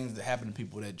up things that happen to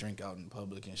people that drink out in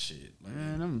public and shit. Like,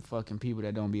 Man, them fucking people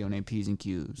that don't be on their P's and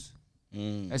Q's.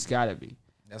 Mm. That's gotta be.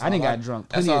 that's I done all got drunk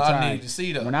That's plenty all of I times. need to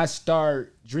see though. When I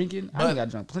start drinking, I But done got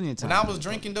drunk plenty of times. When I was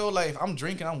drinking though, like if I'm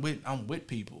drinking, I'm with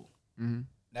people. Mhm.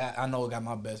 That I know got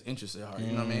my best interest at heart. You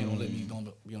know what I mean? Don't let me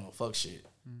be on no fuck shit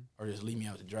or just leave me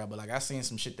out to dry. But like I seen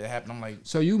some shit that happened. I'm like,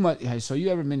 So you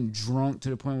ever been drunk to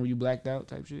the point where you blacked out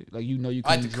type shit? Like you know you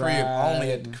at couldn't the crib, drive.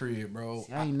 only at the crib, bro.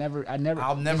 I'll never. I'll it's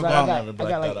never like go- I I'll got, never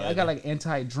blacked out I got like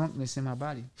anti-drunkness in my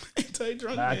body.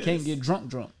 Anti-drunk. Like, I can't get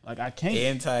drunk. Like I can't.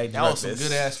 Anti-drunk. That was some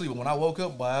good ass sleep. But when I woke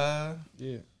up, boy,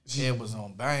 Yeah. it was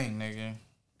on bang, nigga.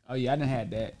 Oh yeah, I done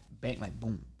had that bang like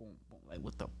boom, boom, boom. Like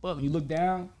what the fuck? When you look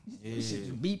down, this shit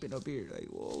just beeping up here. Like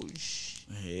whoa,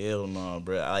 Hell no,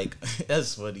 bro. Like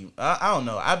that's funny. I don't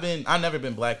know. I never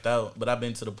been blacked out, but I've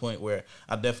been to the point where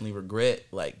I definitely regret.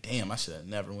 Like, damn, I should have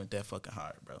never went that fucking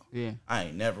hard, bro. Yeah. I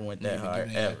ain't never went that hard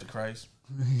Giving it ever. up to Christ.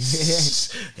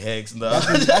 Heck no.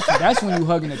 That's when you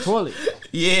hugging the toilet.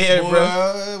 Yeah,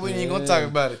 bro. Boy, we ain't gonna talk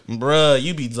about it. Bruh,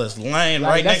 you be just lying Like,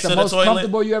 right that's next the to the most toilet.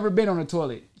 comfortable you ever been on the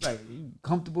toilet. Like you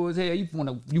comfortable as hell. You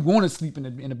wanna sleep in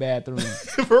the bathroom.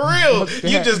 For real.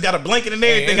 You just got a blanket and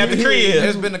everything at the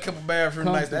There's crib. been a couple bathroom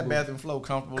nights. That Comfortable. bathroom flow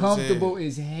comfortable. Comfortable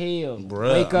As as hell.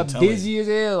 Bruh, Wake I'm up telling dizzy as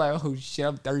hell. Like oh shit,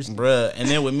 I'm thirsty. Bruh. And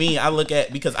then with me, I look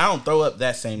at, because I don't throw up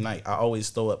that same night. I always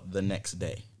throw up the next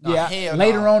day. Nah, Yeah, hell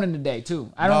later nah. on in the day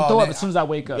too. I don't No, throw up nigga, as soon as I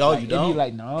wake up. Yo, Like, you It'd don't? be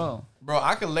like no. Bro,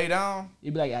 I could lay down.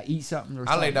 You'd be like, I eat something or I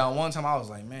something. lay down one time. I was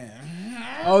like, man.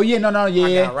 Oh, yeah. No, yeah.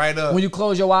 I got right up. When you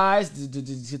close your eyes,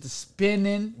 get the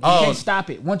spinning. You can't stop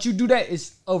it. Once you do that,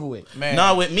 it's over with. Man.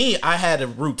 No, with me, I had a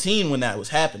routine when that was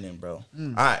happening, bro.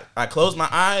 I closed my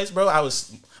eyes, bro.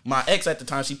 My ex at the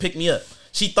time, she picked me up.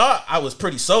 She thought I was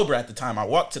pretty sober at the time. I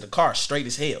walked to the car straight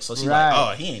as hell. So she like,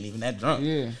 oh, he ain't even that drunk.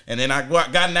 Yeah. And then I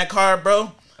got in that car,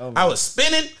 bro. Oh, I was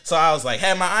spinning. So I was like,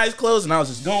 had my eyes closed and I was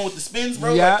just going with the spins,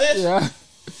 bro, like this. Yeah.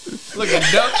 Looking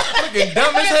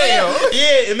dumb as hell.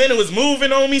 Yeah, and then it was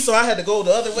moving on me, so I had to go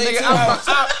the other way. Nigga,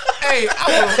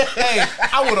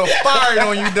 I would have fired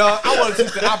on you, dog. I would have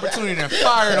took the opportunity and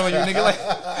fired on you, nigga.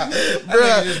 Like,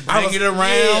 bro, just bring it around.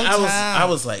 Yeah, I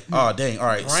was like, oh dang, all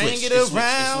right, bring switch, it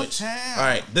around switch. town. All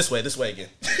right, this way again.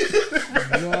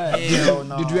 Hell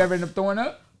no. Did you ever end up throwing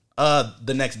up?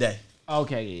 The next day.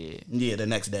 Okay, Yeah, the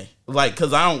next day. Like,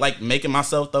 cause I don't like making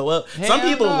myself throw up. Some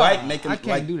people like making. I can't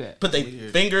like, do that. Put their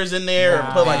fingers in there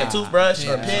or put like a toothbrush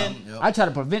or a pen. I try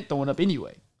to prevent throwing up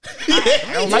anyway.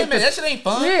 That shit ain't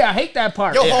fun. Yeah, I hate that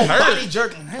part. Your whole hurt. body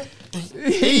jerking.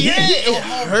 It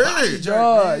hurt.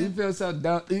 Oh, you feel so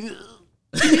dumb.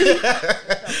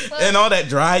 And all that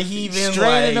dry heaving,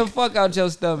 Straining like, the fuck out your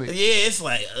stomach. yeah, it's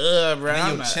like, bro. And I'm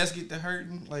your not- chest get to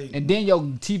hurting. Like, And then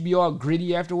your teeth be all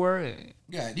gritty afterward.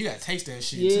 you gotta taste that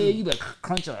shit Yeah, too. you like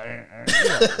crunch your.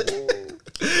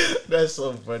 That's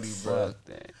so funny, bro. Fuck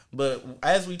that. But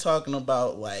as we talking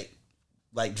about like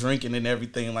drinking and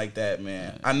everything like that,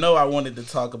 man, I know I wanted to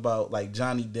talk about like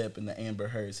Johnny Depp and the Amber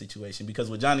Heard situation, because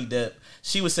with Johnny Depp,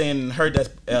 she was saying in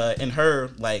her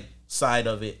like side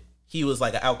of it, he was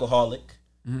like an alcoholic,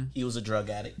 he was a drug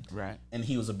addict, Right. and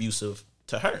he was abusive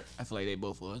to her. I feel like they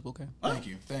both was. Okay. Thank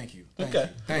you.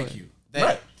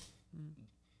 Right.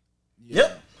 Yeah.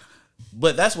 Yep.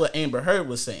 But that's what Amber Heard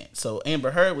was saying. So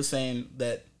Amber Heard was saying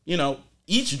that, you know,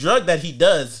 each drug that he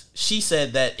does, she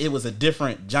said that it was a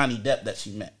different Johnny Depp that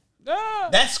she met.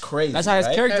 That's crazy. That's how his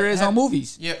right? character is on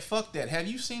movies. Yeah, fuck that. Have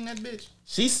you seen that bitch?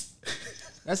 She's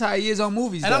That's how he is on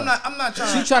movies. And though. I'm not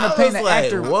trying. She trying to I paint was an like,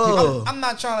 actor. whoa. I'm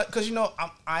not trying to, because you know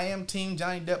I am team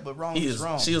Johnny Depp, but wrong is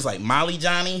wrong. She was like Molly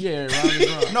Johnny. Yeah, wrong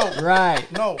is wrong. No,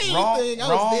 Right. no, Anything, I was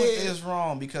wrong dead. is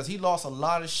wrong, because he lost a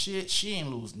lot of shit. She ain't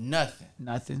lose nothing.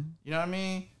 Nothing. You know what I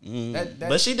mean?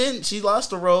 But she didn't. She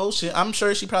lost the role. I'm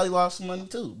sure she probably lost some money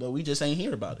too, but we just ain't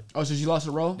hear about it. Oh, so she lost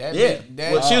the role? That Yeah.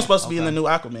 that, Well, she was supposed to be in the new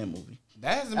Aquaman movie.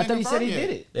 that hasn't been I thought he said confirmed he yet. did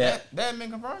it. Yeah. That hasn't been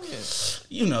confirmed yet.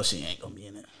 You know she ain't gonna be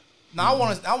in it. No, I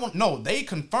want. No, they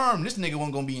confirmed this nigga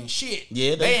wasn't gonna be in shit.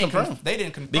 Yeah, they ain't confirmed. They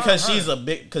didn't confirm Because her.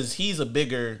 he's a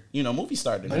bigger, you know, movie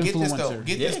star than But her. get this though. Influencer.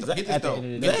 Get Yeah, this. exactly. Get this At the though. end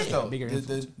of the Get day, this though.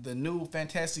 bigger The new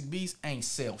Fantastic Beasts ain't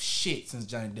sell shit since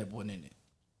Johnny Depp wasn't in it.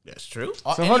 That's true.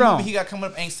 So Any hold on. movie he got coming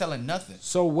up ain't selling nothing.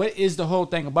 So what is the whole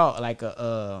thing about? Like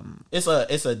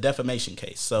It's a defamation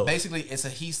case. So Basically, it's a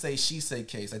he say she say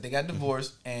case. Like they got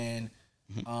divorced and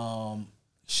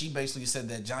she basically said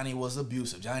that Johnny was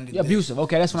abusive. Johnny did abusive.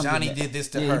 Okay, that's what I'm Johnny getting at. did this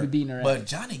to Yeah, he her. be beating her But ass.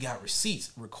 Johnny got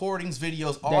receipts, recordings,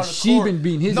 videos, all That the she court. been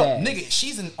beating his no, ass. nigga,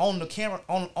 she's on the camera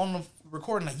on the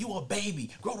recording like, you a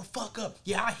baby, grow the fuck up.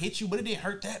 Yeah, I hit you, but it didn't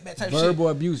hurt that bad. Type Verbal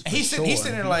shit. abuse. And he's for sitting, he's sure.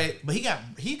 sitting there like, but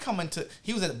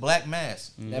he was at Black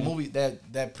Mass, that movie,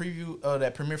 that preview,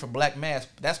 that premiere for Black Mass.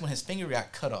 That's when his finger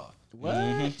got cut off.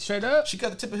 What? Straight up? She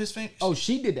cut the tip of his finger. Oh,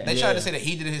 she did that. They tried to say that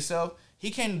he did it himself. He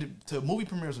came to movie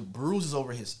premieres with bruises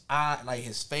over his eye, like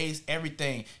his face,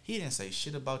 everything. He didn't say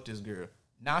shit about this girl.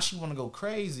 Now she want to go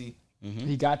crazy,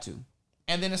 He got to.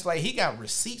 and then it's like he got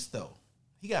receipts though.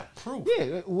 He got proof.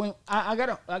 Yeah, when I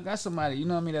got somebody, you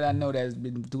know what I mean, that I know that's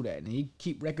been through that, and he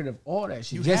keep record of all that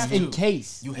shit You just have in to.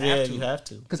 case. You have yeah, to. you have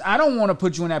to. Because I don't want to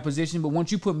put you in that position, but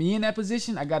once you put me in that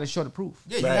position, I got to show the proof.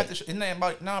 Yeah, you Right. have to.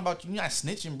 It's not about you. You're not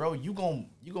snitching, bro. You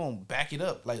gonna back it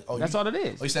up. Like, oh, That's all it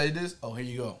is. Oh, you said it is. Oh, here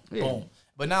you go. Yeah. Boom.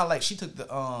 But now, like, she took the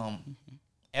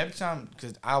every time,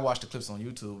 because I watched the clips on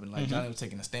YouTube and like Johnny was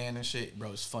taking a stand and shit,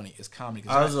 bro. It's funny. It's comedy.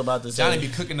 'Cause I was about to say- Johnny be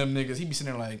cooking them niggas. He be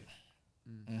sitting there like,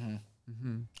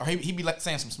 or he be like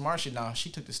saying some smart shit. Now she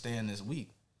took the stand this week,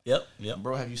 Yep.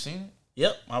 bro. Have you seen it?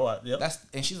 Yep. I watched. Yep.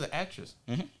 And she's an actress.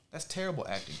 That's terrible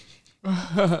acting.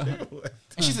 And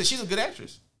she's a good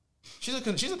actress. She's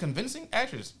a convincing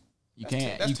actress. You That's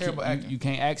can't. that's you terrible can't, acting. You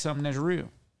can't act something that's real.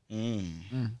 But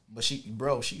I seen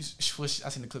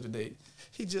the clip today.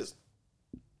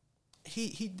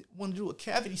 He wanted to do a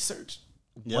cavity search.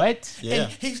 Yep. What? Yeah.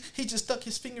 And he just stuck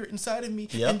his finger inside of me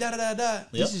Yep. and da da da da.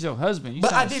 This is your husband. You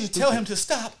But I sound didn't stupid. tell him to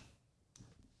stop.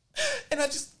 And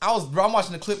I'm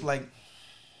watching the clip like,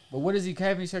 But what is he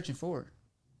cavity searching for?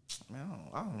 man,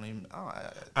 I don't even.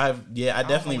 I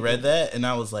definitely know read that, and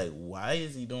I was like, why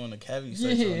is he doing a cavity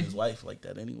search Yeah. on his wife like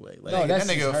that anyway? Like, No, that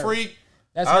that's nigga just a her. freak.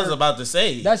 I was about to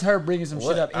say. That's her bringing some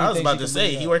shit up. I was about to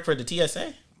say he worked for the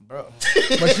TSA. Bro.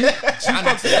 But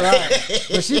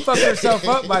she fucked herself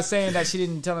up by saying that she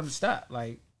didn't tell him to stop.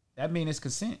 Like, that means it's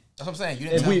consent. That's what I'm saying. You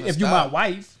didn't tell him to if you my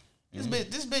wife. This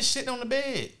bitch shitting on the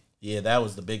bed. Yeah, that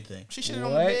was the big thing. She shitted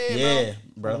on the bed, yeah,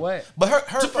 bro. What? But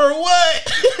her for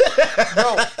what?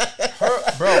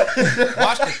 bro,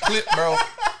 watch the clip, bro.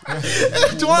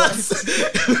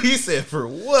 Twice. He said for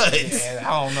what? Yeah,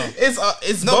 I don't know.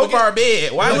 It's both our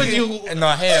bed. Why would you? No,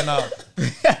 hell no.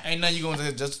 Ain't nothing you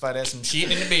gonna justify that some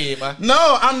shit in the bed, bro.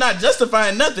 No, I'm not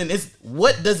justifying nothing. It's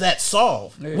what does that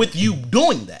solve with you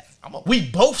doing that? We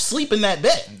both sleep in that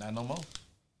bed. Not no more.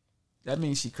 That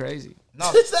means she crazy.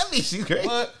 No, that means she crazy.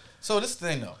 But so this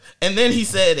thing though. And then he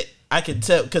said, "I could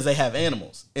tell because they have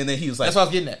animals." And then he was like, "That's what I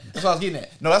was getting at."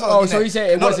 No, that's what I was getting at. He said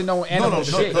it wasn't no animal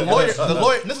shit. The lawyer. This is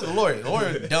the lawyer. The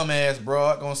lawyer, dumbass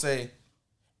broad, gonna say,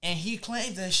 and he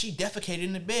claims that she defecated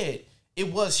in the bed.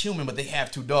 It was human, but they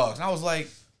have 2 dogs. And I was like,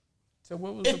 so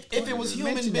what was if it was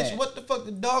human, bitch, what the fuck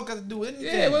the dog got to do with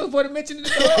anything? Yeah, what was the point of mentioning the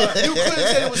dog? You could have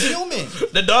said it was human.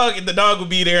 The dog would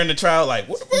be there in the trial, like,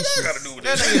 what the fuck that got to do with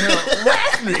this?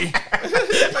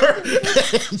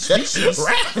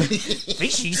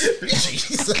 Species.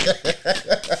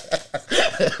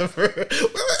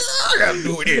 I got to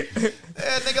do with it.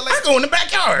 Nigga, like, I go in the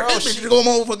backyard. Bro, this bitch go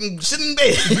motherfucking shit in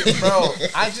bed. Bro,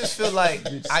 I just feel like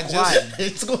I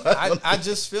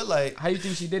just feel like. How you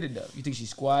think she did it though? You think she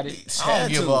squatted? I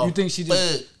don't give up. You think she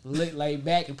just lay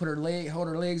back and hold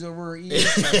her legs over her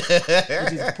ears,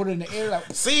 just put it in the air? Like,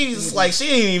 see, it's like she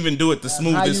ain't even do it the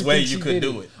smoothest way you could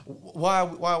do it. Why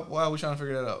are we trying to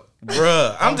figure that out,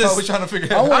 bruh? I'm just trying to figure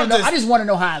it out. I just want to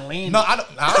know how it landed. No, I don't.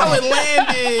 How it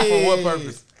landed? For what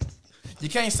purpose? You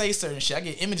can't say certain shit. I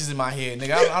get images in my head,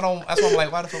 nigga. I don't. That's why I'm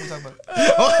like, why the fuck we talking about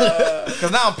it?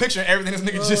 Because now I'm picturing everything this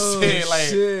nigga just said. Like,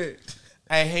 shit.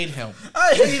 I hate him.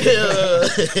 I hate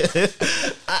him.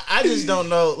 I just don't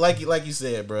know. Like you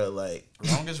said, bro. Like,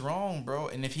 wrong is wrong, bro.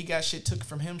 And if he got shit took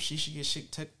from him, she should get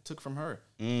shit took from her.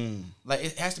 Like,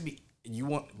 it has to be.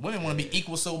 Women want to be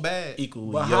equal so bad. Equal.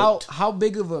 But how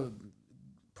big of a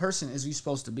person is we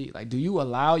supposed to be? Like, do you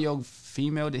allow your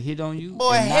female to hit on you?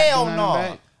 Boy, hell no.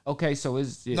 Back? Okay, so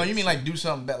it's no. You mean like do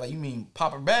something back? Like you mean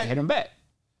pop her back? Hit him back.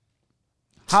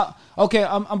 How? Okay,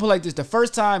 I'm put like this. The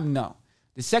first time, no.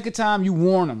 The second time, you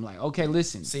warn them. Like, okay,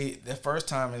 listen. See, the first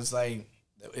time is like,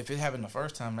 if it happened the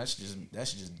first time, that should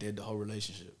just dead the whole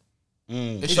relationship.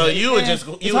 So you would just.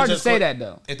 It's hard to say that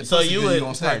though. So you would.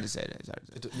 It's hard to say that.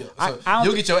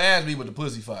 You'll get your ass beat with the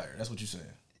pussy fire. That's what you're saying.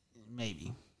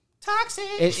 Maybe.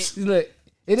 Toxic. Look.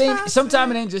 It ain't.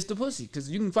 Sometimes it ain't just the pussy, because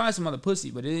you can find some other pussy,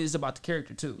 but it is about the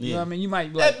character too. You know what I mean? You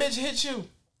might be like, that bitch hit you.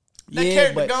 That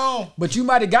character gone. But you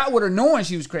might have got with her knowing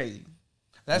she was crazy.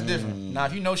 That's different. Now,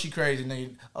 if you know she crazy,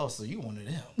 then so you one of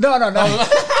them. No. I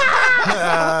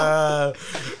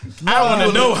want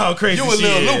to know how crazy she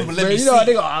is. But you know,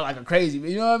 they go, I like her crazy.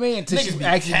 You know what I mean? Until she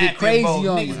actually get crazy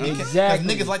on you.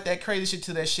 Exactly. Niggas like that crazy shit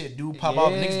till that shit do pop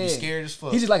off. Niggas be scared as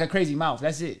fuck. He's just like a crazy mouth.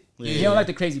 That's it. Yeah. He don't like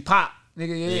the crazy pop.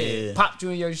 Nigga, popped you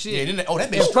in your shit. Yeah, that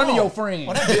bitch in front of your friend.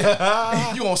 Oh, that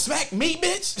bitch. You gonna smack me,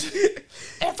 bitch?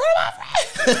 In front of my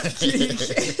friend.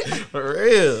 For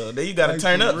real. Then you gotta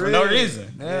turn up for no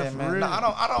reason. Yeah, man. No, I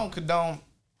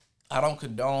don't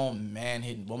condone man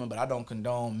hitting woman, but I don't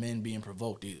condone men being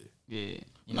provoked either. Yeah.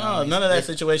 You know none of that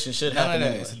situation should happen. None of that.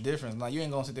 Anyway. It's a difference. Like, you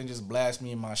ain't gonna sit there and just blast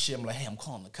me in my shit. I'm like, hey, I'm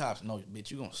calling the cops. No, bitch,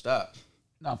 you gonna stop.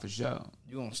 No, for sure.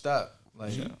 You gonna stop.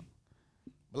 Like, sure.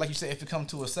 But like you said, if it come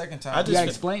to a second time, you gotta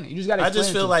explain it. You just gotta explain it. I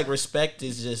just feel like respect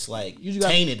is just like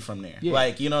tainted from there. Yeah.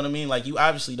 Like, you know what I mean? Like, you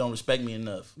obviously don't respect me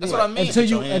enough. That's what I mean. Until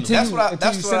you sit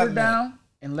her down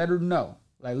and let her know.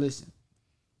 Like, listen,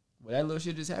 well, that little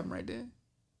shit just happened right there.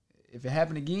 If it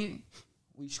happened again,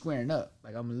 we squaring up.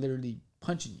 Like, I'm literally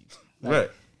punching you. Like, right.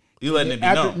 You letting it be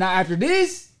known. Now, after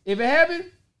this, if it happened,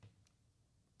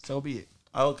 so be it.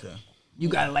 Okay. You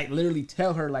gotta, like, literally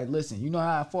tell her, like, listen, you know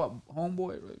how I fought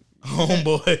homeboy?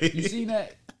 Homeboy. You seen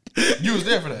that? You was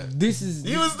there for that.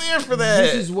 You was there for that.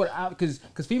 This is what because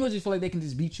females just feel like they can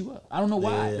just beat you up. I don't know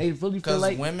why. They really feel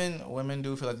like women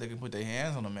do feel like they can put their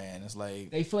hands on a man. It's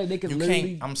like they feel like they can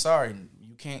literally. I'm sorry,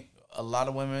 you can't. A lot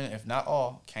of women, if not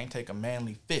all, can't take a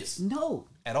manly fist. No,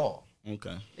 at all.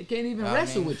 Okay. They can't even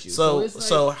wrestle with you.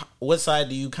 So what side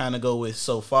do you kind of go with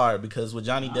so far? Because with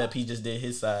Johnny Depp, he just did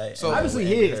his side. So obviously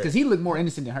his, because he looked more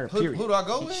innocent than her. Period. Who do I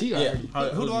go with? Who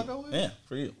do I go with? Yeah,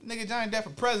 for you. Nigga, Johnny Depp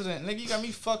for president. Nigga, you got me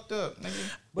fucked up.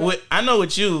 Nigga. I know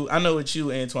what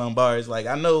you, Antoine Bars. Like,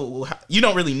 I know you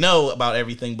don't really know about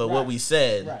everything, but what we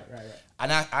said. Right.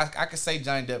 I could say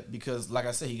Johnny Depp because, like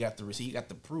I said, he got the receipt, he got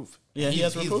the proof. Yeah, he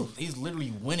has proof. He's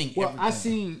literally winning. Well,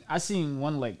 everything. I seen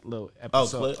one like little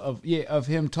episode of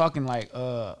him talking like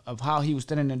of how he was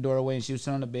standing in the doorway and she was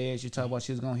sitting on the bed. She talked about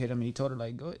she was gonna hit him and he told her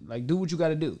like, go ahead, like do what you got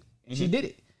to do, and she did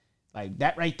it. Like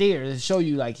that right there to show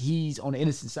you like he's on the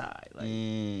innocent side. Like,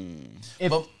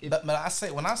 but I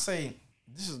say when I say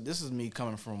this is me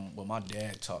coming from what my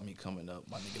dad taught me coming up,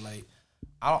 my nigga. Like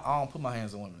I don't put my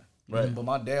hands on women. Right. But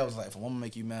my dad was like, if a woman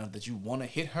make you mad that you want to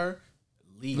hit her,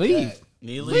 leave.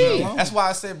 Leave. That's why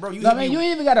I said, bro, you you ain't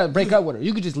even gotta break up with her.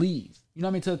 You could just leave. You know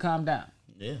what I mean? Till it calm down.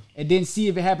 Yeah. And then see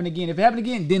if it happened again. If it happened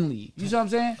again, then leave. You see what I'm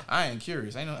saying? I ain't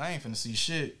curious. I ain't finna see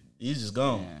shit. You just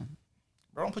gone. Yeah.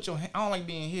 Bro, don't put your hand. I don't like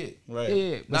being hit. Right.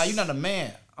 Yeah. Now you're not a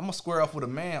man. I'm gonna square off with a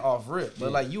man off rip.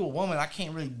 But like you a woman, I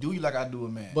can't really do you like I do a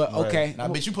man. But okay. Now,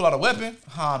 bitch, you pull out a weapon,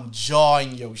 I'm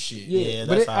jawing your shit. Yeah,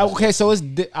 but that's how I okay, so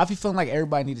I feel feeling like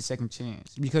everybody needs a second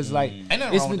chance because like Ain't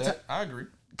nothing wrong with that. I agree.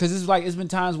 Because it's been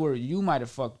times where you might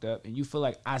have fucked up and you feel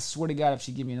like I swear to God if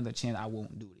she give me another chance I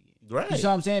won't do it again. Right. You see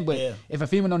what I'm saying? But if a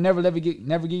female don't never give you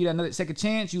that another second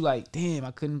chance, you like damn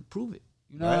I couldn't prove it.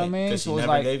 You know what I mean? Because she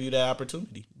never gave you that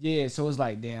opportunity. Yeah, so it's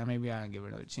like damn maybe I can give her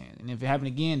another chance. And if it happened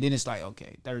again, then it's like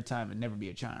okay third time it never be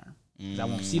a charm. I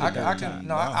won't see the third time.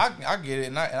 No, I get it,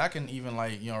 and I can even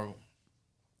like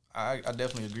I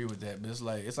definitely agree with that. But it's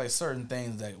like certain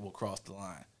things that will cross the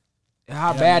line.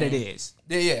 How bad it is.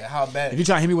 Yeah, how bad. If you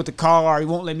try to hit me with the car, you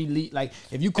won't let me leave. Like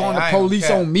if you calling the police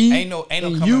on me, ain't no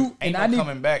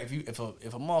coming back. If a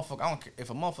motherfucker, I don't care if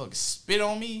a motherfucker spit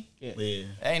on me,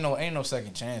 ain't no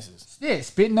second chances. Yeah,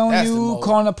 spitting on you,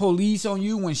 calling the police on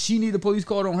you when she need the police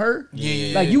called on her.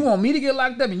 Yeah. Like you want me to get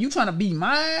locked up and you trying to be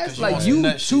mine? Like you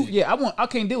too? Yeah, I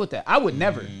can't deal with that. I would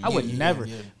never. I would never.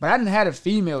 But I didn't had a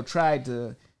female try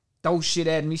to throw shit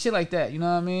at me, shit like that. You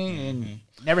know what I mean? And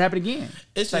never happened again.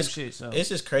 It's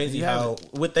just crazy how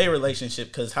with their relationship,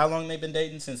 because how long they've been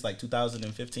dating since like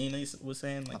 2015. They was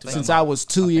saying like since I was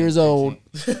 2 years old.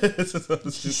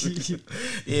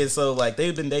 Yeah, so like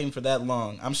they've been dating for that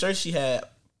long. I'm sure she had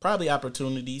probably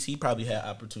opportunities. He probably had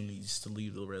opportunities to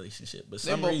leave the relationship, but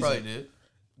some reason probably did.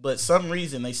 But some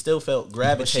reason they still felt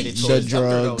gravitated The towards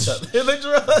drugs. the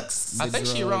drugs. I think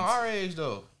she around our age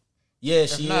though. Yeah,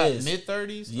 she is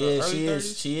mid-30s. Yeah, she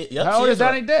is. Yep, how old is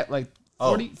Johnny Depp? Like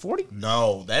 40?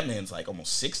 No, that man's like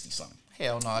almost 60 something.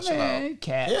 Hell no, chill out.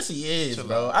 Cat. Yes, he is,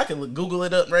 bro. I can Google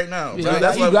it up right now. Yeah, bro.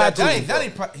 That's you what got Johnny.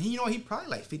 He probably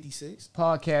like 56.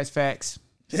 Podcast facts.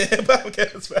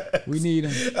 Podcast facts. We need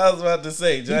him. I was about to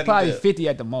say Johnny He's probably Depp. 50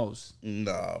 at the most.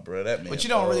 Nah, bro, that man. But you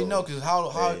don't really know because how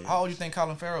old you think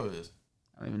Colin Farrell is?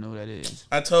 I don't even know who that is.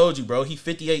 I told you, bro. He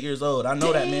 58 years old. I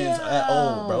know that man's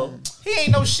old, bro. He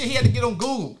ain't no shit. He had to get on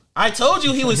Google. I told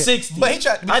you he was 60. But he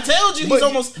tried. I told you he's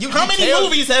almost. How many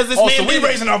movies has this man so we been in?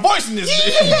 raising our voice in this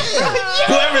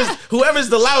bitch. Whoever's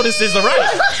the loudest is the right.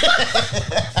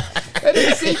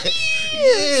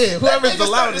 Yeah, whoever's the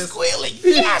loudest. Squealing.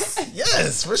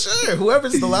 Yes, for sure.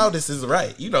 Whoever's the loudest is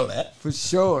right. You know that. For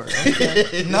sure.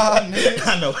 Okay. Nah, nigga.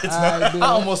 I know it's not. I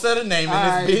almost said a name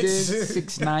in this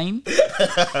bitch. 6'9".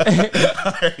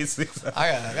 All right, 6'9".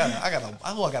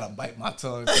 I gotta bite my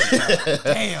tongue.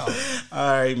 Damn.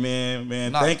 All right,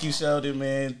 man. Thank you, Sheldon,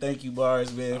 man. Thank you,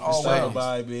 Bars, man, for stopping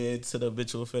by, man, to the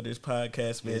Habitual Offenders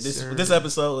podcast, man. This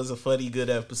episode was a funny, good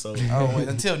episode.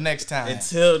 Until next time. Man.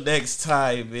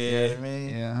 Yeah, man.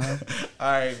 Yeah.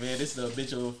 All right, man. This is the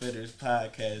Habitual Offenders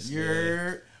podcast.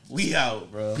 Man. We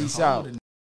out, bro. Peace out.